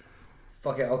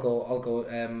 Fuck it, I'll go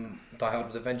Die Hard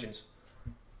with a Vengeance.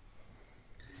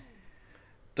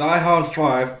 Die Hard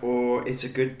 5 or It's a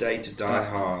Good Day to Die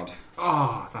Hard.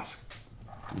 Oh, that's...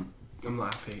 I'm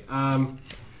not happy.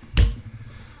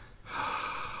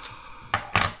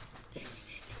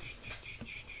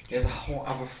 There's a whole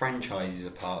other franchise he's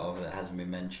a part of that hasn't been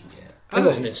mentioned yet. He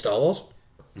wasn't in Star Wars.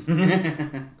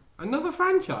 Another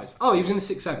franchise? Oh, he was in The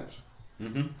Sixth Sense.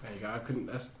 Mm-hmm. There you go, I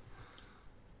couldn't...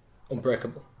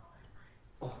 Unbreakable.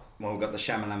 Well, we've got the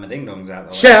Shamalama Ding Dongs out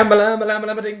there.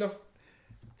 Shamalama Ding Dong.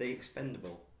 The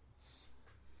Expendables.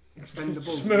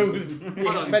 Expendable. Smooth.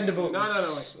 Hold on. Expendables. No,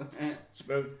 wait.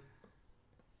 Smooth.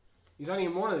 He's only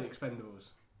in one of the Expendables.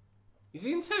 Is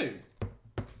he in 2?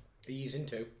 He's in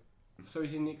 2. So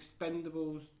he's in the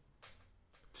Expendables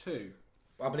 2.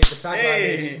 I believe the tagline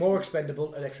is more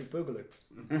expendable, Electric Boogaloo.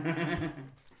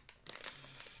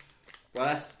 Well,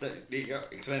 that's the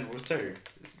Expendables 2.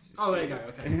 Oh, there you go,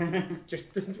 okay. Just,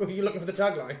 were you looking for the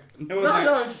tagline?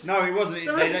 No, he wasn't.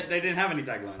 There They didn't have any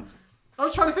taglines. I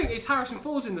was trying to think, it's Harrison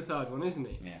Ford in the 3rd one, isn't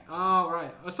he? Yeah. Oh,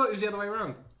 right. I thought it was the other way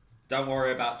around. Don't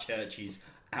worry about Church. He's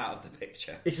out of the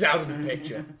picture. He's out of the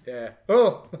picture. Yeah.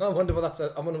 Oh, I wonder what that's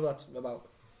about.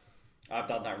 I've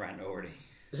done that rant already.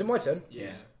 Is it my turn?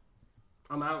 Yeah.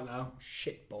 I'm out now.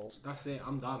 Shit balls. That's it,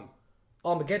 I'm done.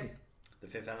 Armageddon. The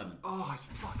Fifth Element. Oh,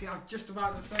 fuck it, I was just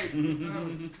about to say.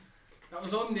 That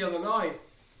was on the other night.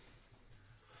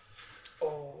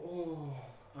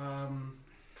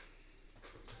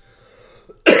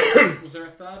 Was there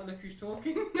a 3rd? Look who's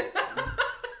talking.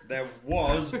 There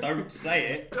was. Don't say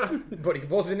it. But he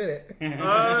wasn't in it.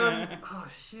 Oh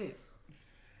shit.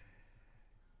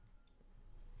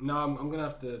 No, I'm gonna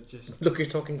have to just. Look who's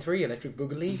talking 3, Electric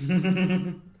Boogaloo.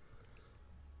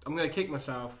 I'm gonna kick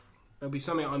myself. There'll be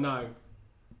something I know.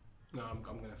 No, I'm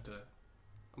gonna have to.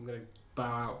 I'm gonna bow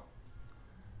out.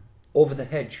 Over the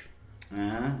Hedge.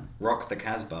 Rock the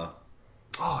Casbah.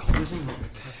 Oh, he was in that.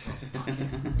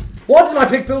 Why didn't I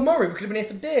pick Bill Murray? We could have been here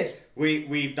for days.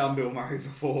 We've done Bill Murray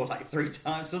before, like 3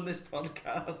 times on this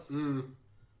podcast.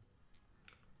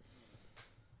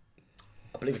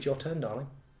 I believe it's your turn, darling.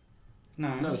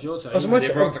 No, it's your turn. Oh, so my You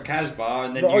did turn. Rock the Casbah,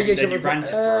 and then Oh, you yeah, ranted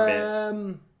for a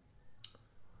bit.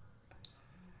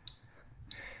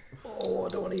 Oh, I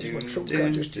don't want to use my trump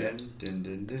card just yet.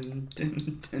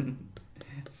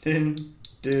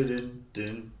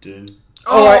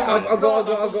 Alright, I'll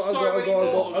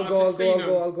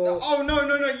go. Oh, no,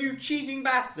 you cheating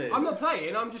bastard. I'm not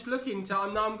playing, I'm just looking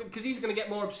to. Because he's going to get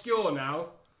more obscure now.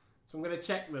 So I'm going to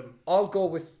check them. I'll go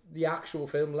with the actual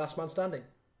film Last Man Standing.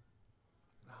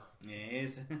 Yeah,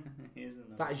 here's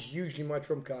That is usually my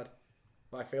trump card.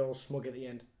 I feel all smug at the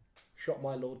end. Shot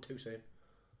my lord too soon.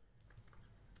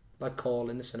 Like Call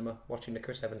in the cinema, watching the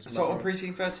Chris Evans. Assault on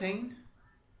Precinct 13?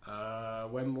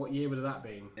 What year would have that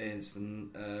been? It's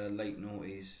the late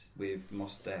noughties with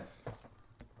Mos Def.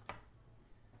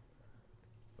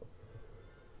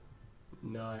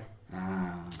 No.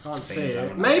 Can't See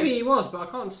it. Maybe he was, but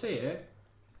I can't see it.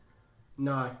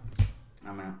 No.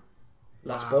 I'm out.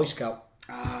 Last Boy Scout.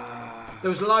 There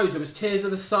was loads. There was Tears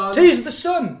of the Sun. Tears of the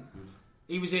Sun.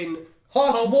 He was in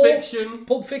Hearts Pulp War. Fiction.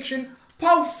 Pulp Fiction.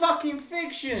 Pulp fucking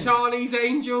Fiction! Charlie's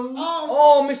Angels.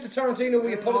 Oh, Mr. Tarantino,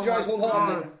 we apologise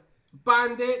wholeheartedly.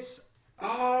 Bandits.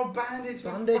 Oh, Bandits.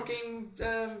 Bandits. Fucking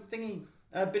thingy.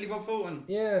 Billy Bob Thornton.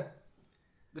 Yeah.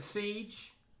 The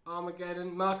Siege,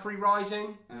 Armageddon, Mercury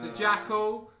Rising, The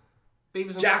Jackal,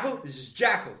 Beavers and Jackal? This is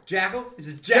Jackal. Jackal? This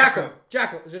is Jackal.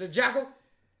 Jackal. Is it a jackal?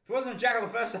 If it wasn't a Jackal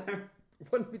the first time.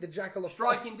 Wouldn't be the jackal of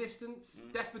Striking Distance,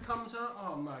 Death Becomes Her.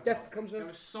 Oh my god. Death Becomes Her. There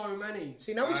were so many.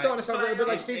 See, now we're starting to sound a little bit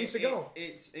like Steven It- Seagal.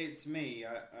 It's me,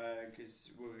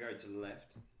 because we'll go to the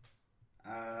left.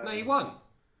 No, you won.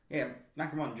 Yeah,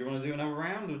 Nakamon, do you want to do another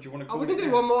round, or do you want to call Oh, we can it do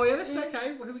now? one more. Yeah, that's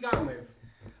okay. Who are we going with?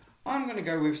 I'm going to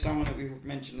go with someone that we've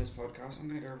mentioned this podcast. I'm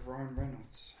going to go with Ryan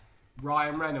Reynolds.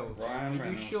 Ryan Reynolds. Ryan Are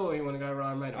Reynolds. you sure you want to go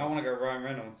Ryan Reynolds? I want to go Ryan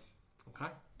Reynolds.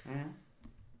 Okay. Yeah.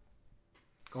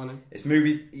 Go on then. It's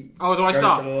movies. Oh, do I goes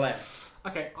start? to the left.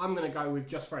 Okay, I'm going to go with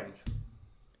Just Friends.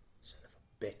 Son of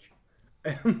a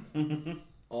bitch.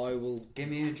 I will Give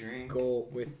me a drink. go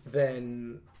with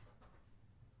then.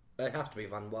 It has to be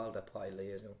Van Wilder, Party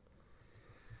Liaison.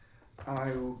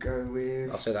 I will go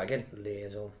with. I'll say that again.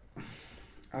 Liaison.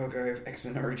 I'll go with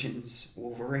X-Men Origins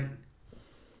Wolverine.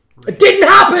 It didn't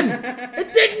happen!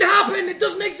 It didn't happen! It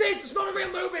doesn't exist! It's not a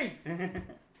real movie!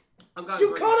 I'm going You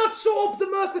Green. cannot sew up the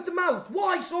Merc with the mouth!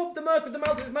 Why sew up the Merc with the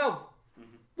mouth in his mouth?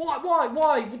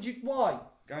 Why would you... Why?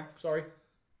 Go. Sorry.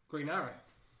 Green Arrow.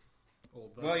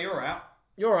 Well, you're out.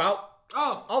 You're out.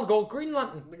 Oh, I'll go Green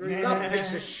Lantern. That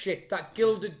piece of shit. That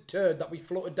gilded turd that we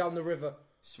floated down the river.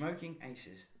 Smoking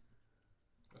Aces.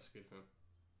 that's a good film.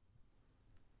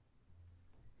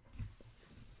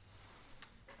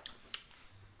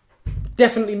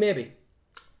 Definitely maybe.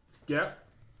 Yeah.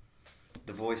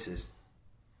 The Voices.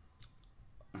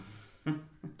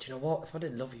 Do you know what? If I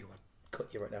didn't love you, I'd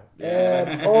cut you right now.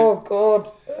 Yeah. Oh,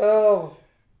 God. Oh.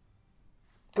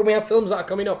 Can we have films that are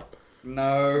coming up?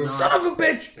 No. Son of a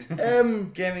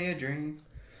bitch! Give me a drink.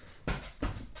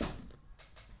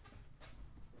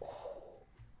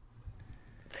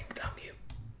 Think, damn you.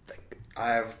 Think.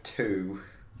 I have two.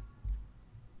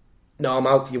 No, I'm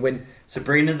out. You win.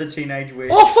 Sabrina the Teenage Witch.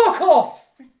 Oh, fuck off!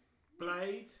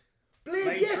 Blade. Blade,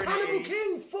 Blade yes, Trinity. Hannibal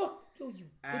King. Fuck. Oh, you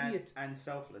and, idiot. and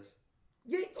Selfless.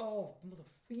 Yeah. Oh, mother.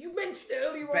 You mentioned it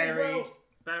earlier on. Buried. as well.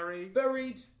 Buried.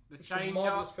 Buried. The It's a Change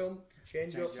marvelous Up. film.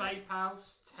 Change Up. Safe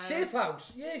House. Ted. Safe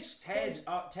House. Yes. Ted.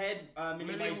 Million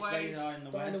Million Ways to Ways. Die in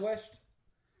the Die West. in the West.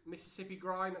 Mississippi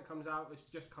Grind that comes out. It's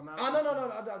just come out. Oh,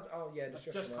 no. Oh, yeah. It's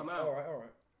just come out. All right.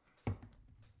 Oh,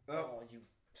 Oh, you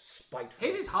spiteful.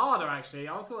 His is harder actually.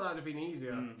 I thought that would have been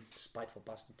easier. Spiteful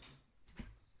bastard.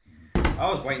 I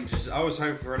was waiting. I was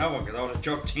hoping for another one because I would have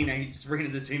dropped Sabrina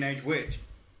the Teenage Witch.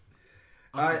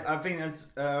 I think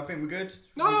that's. I think we're good.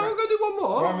 No, we're going to do one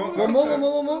more. One more?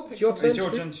 One more. It's your turn. It's your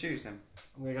Stu. turn to choose then.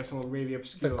 I'm going to go someone really The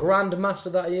obscure. Grand Master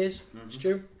that he is.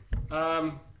 Stu.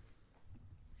 I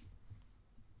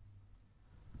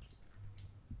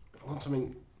want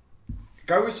something.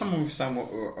 Go with someone with somewhat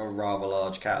a rather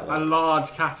large A catalogue.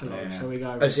 large catalogue, Yeah. shall we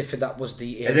go? As if that was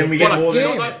the... As in we Well, get more like,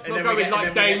 than. not and go then we with get- like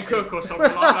and then we Dane get Cook or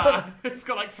something like that. It's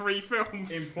got like 3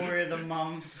 films. Employee of the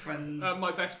Month and.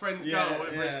 My Best Friend's Yeah, Girl,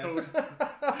 whatever yeah. it's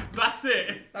called. That's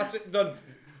it. That's it, done.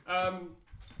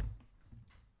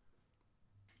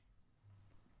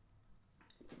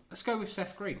 Let's go with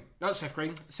Seth Green. Not Seth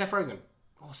Green. Seth Rogen.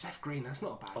 Oh, Seth Green. That's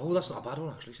not a bad. Oh, that's not a bad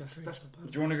one, actually. That's not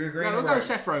bad. Do you want to go green? No, or we'll go red?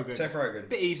 Seth Rogen. Seth Rogen.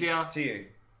 Bit easier. To you.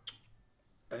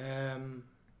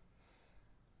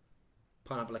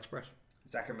 Pineapple Express.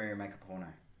 Zach and Miri make a porno.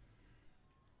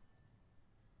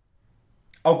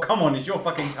 Oh, come on, it's your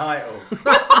fucking title.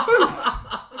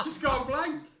 I've just gone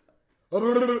blank. Oh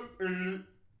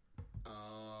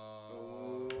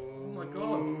my God.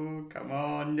 Oh, come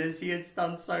on. He has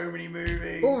done so many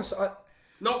movies. Oh, so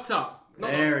Knocked Up.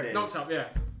 There it is. Knocked Up, yeah.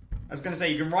 I was going to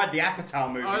say, you can ride the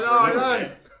Apatow movies I for know, a I little know.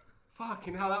 bit.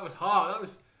 Fucking hell, that was hard. That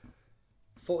was...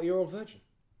 40-year-old virgin.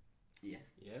 Yeah.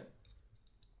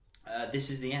 Yeah. This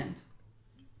is the end.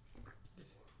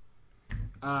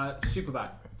 Superbad.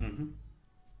 Mm-hmm.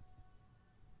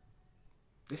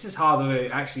 This is harder.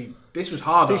 Actually, this was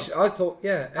harder. I thought,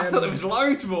 yeah. I thought there was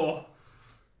loads more.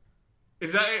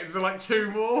 Is that it? Is there like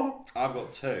 2 more? I've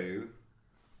got 2.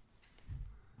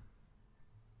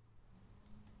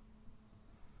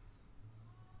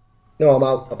 No, I'm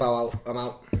out. I'm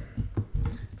out.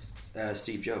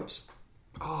 Steve Jobs.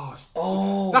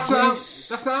 Oh, that's not out.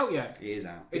 That's not out yet. He is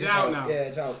out. Is it out now?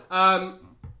 Yeah, it's out.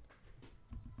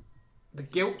 The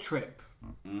Guilt Trip.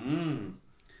 Oh,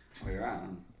 you're out.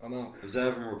 I'm out.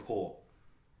 Observe and Report.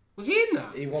 Was he in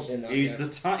that? He was in that. He's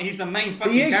yeah. he's the main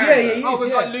fucking He is, character. yeah, he Oh, is, was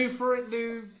yeah. like Lou for it,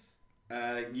 Lou.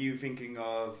 You thinking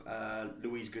of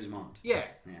Louise Guzman? Yeah.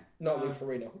 Yeah. Not Lou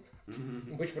Ferrigno.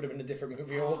 Which would have been a different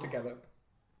movie altogether.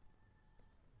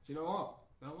 Do you know what?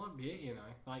 That might be it. You know,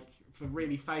 like for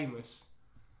really famous.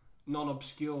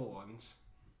 non-obscure ones.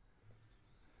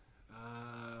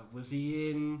 Was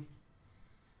he in?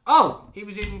 Oh, he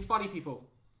was in Funny People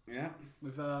Yeah.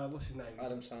 with what's his name?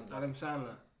 Adam Sandler. Adam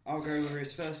Sandler. I'll go with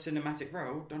his first cinematic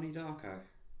role, Donnie Darko.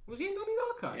 Was he in Donnie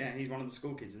Darko? Yeah, he's one of the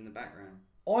school kids in the background.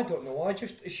 I don't know. I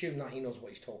just assume that he knows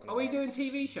what he's talking Are about. we doing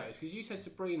TV shows? Because you said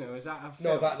Sabrina. Is that a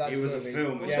No, film? that's It was a movie.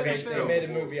 film. Yeah, Was it a they film? made a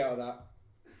movie out of that.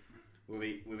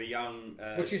 With a young...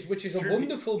 Which is a Droopy.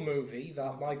 wonderful movie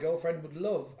that my girlfriend would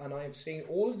love, and I have seen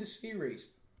all of the series.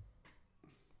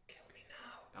 Kill me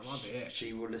now. That might be it.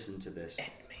 She will listen to this. End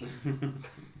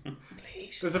me.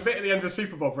 Please. There's a bit at the end of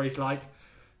Super Bowl where he's like,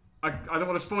 I don't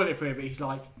want to spoil it for you, but he's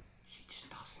like, she just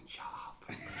doesn't shut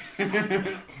up.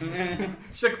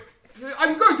 She's like,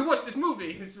 I'm going to watch this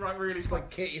movie. It's like really. It's like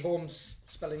Katie Holmes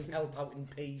spelling help out in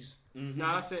P's. Mm-hmm. No,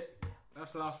 that's it.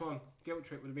 That's the last one. Guilt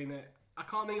Trip would have been it. I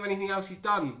can't think of anything else he's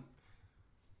done.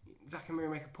 Zack and Miri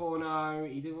Make a Porno.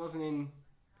 Wasn't in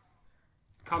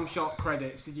Cum Shot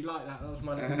credits. Did you like that? That was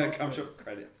my little nod to Come it. shop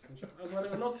credits. That was my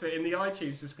little nod to it in the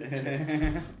iTunes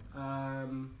description.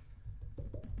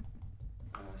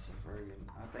 Seth Rogen.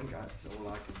 I think that's all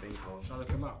I can think of. Shall I look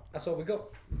him up? That's all we got.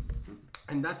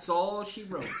 And that's all she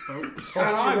wrote, folks. And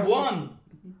I won!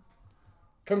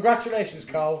 Congratulations,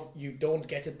 Carl. You don't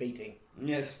get a beating.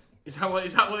 Yes. Is that what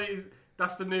it is?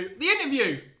 That's the new... The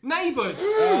Interview! Neighbours!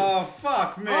 Oh,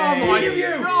 fuck me! Oh my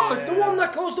Interview! God! The one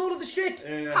that caused all of the shit.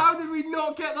 Yeah. How did we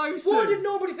not get those Why two? did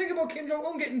nobody think about Kim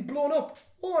Jong-un getting blown up?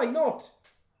 Why not?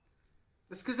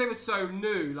 It's because they were so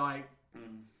new, like...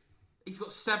 He's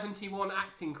got 71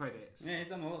 acting credits. Yeah, he's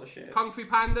done a lot of shit. Kung Fu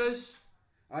Pandas.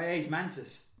 Oh, yeah, he's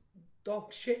Mantis.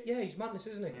 Dog shit, yeah, he's madness,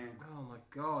 isn't he? Yeah. Oh my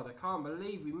God, I can't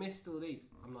believe we missed all these.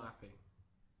 I'm not happy.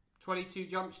 22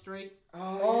 Jump Street.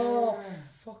 Oh,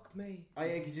 fuck me. Oh,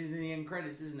 yeah, because he's in the end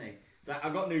credits, isn't he? It's like, I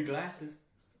got new glasses.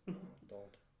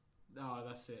 Don't. Oh,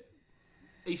 that's it.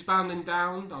 Eastbound and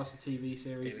Down. That was the TV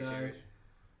series, TV though.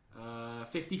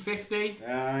 series. 50-50. Oh,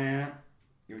 yeah.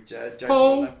 You were joking.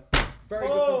 Paul. Very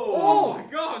good. Oh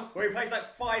my God. Where he plays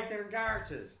like 5 different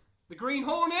characters. The Green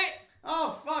Hornet.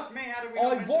 Oh, fuck me, how did we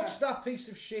not I mention watched that piece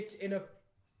of shit in a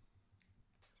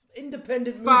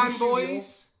independent movie studio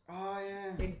Fanboys. Oh,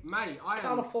 yeah. in Mate, I am.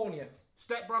 California.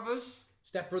 Step Brothers.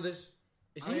 Step Brothers.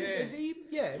 Is Oh, he? yeah. Is he?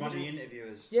 Yeah. One of the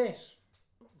interviewers. Yes.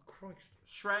 Oh, Christ.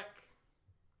 Shrek.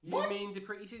 You What? mean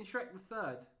he's in Shrek the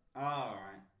Third? Oh,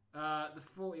 alright. The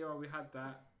 40-year-old, we had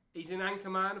that. He's in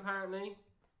Anchorman, apparently.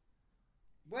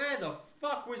 Where the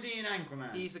fuck was he in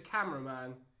Anchorman? He's a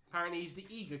cameraman. Apparently, he's the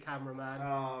eager cameraman.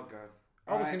 Oh, God.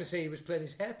 I was going to say he was playing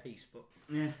his hairpiece, but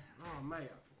Yeah. Oh, mate,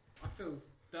 I feel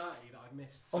dirty that I've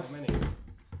missed so Oh. many.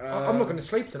 I'm not going to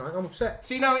sleep tonight. I'm upset.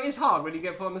 See, now it is hard when you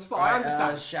get put on the spot. I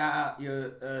understand. Shout out your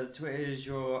Twitter is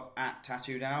your at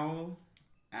Tattooed Owl,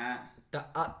 at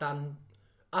At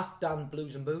Dan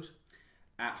Blues and Booze.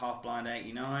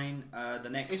 Halfblind89. The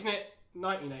next Isn't it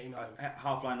 1989?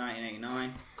 Halfblind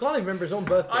 1989. Can't even remember his own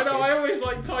birthday. I know, kids. I always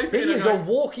like type He in. is and a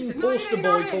go, walking Is it poster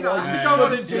boy for 1989? why I you have to go on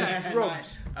shouldn't and do check.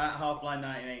 drugs. Halfblind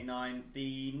 1989.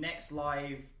 The next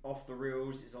live off the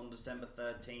reels is on December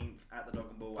 13th at the Dog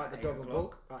and Ball At the 8 Dog and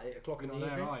o'clock. Book at 8 o'clock in You're the not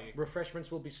there, evening. are you?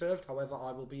 Refreshments will be served. However,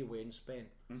 I will be away in Spain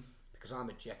because I'm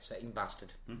a jet-setting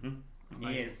bastard.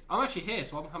 He is I'm actually here,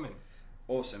 so I'm coming.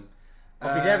 awesome.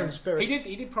 I'll be there in spirit.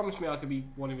 He did promise me I could be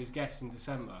one of his guests in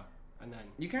December, and then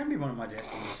You can be one of my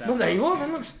guests in Well, December. there you are.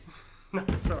 Then looks. no,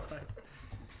 it's alright.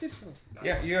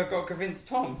 Yeah, you have got to convince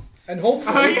Tom. And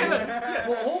hopefully, Oh, yeah.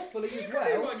 well, hopefully as He'll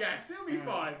well, be my guest. He'll be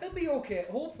fine. it'll be okay.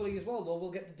 Hopefully as well, though,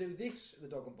 we'll get to do this at the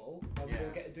Dog and Bowl, and Yeah.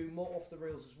 we'll get to do more off the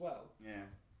rails as well. Yeah.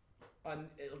 And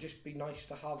it'll just be nice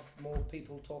to have more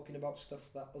people talking about stuff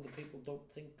that other people don't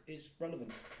think is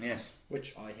relevant, Yes.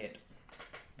 which I hate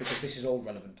because this is all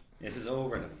relevant. This is all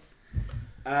relevant.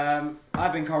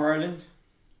 I've been Carl Rowland.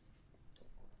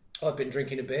 I've been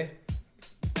drinking a beer.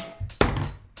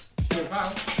 Still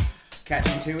pal. Catch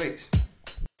you in 2 weeks.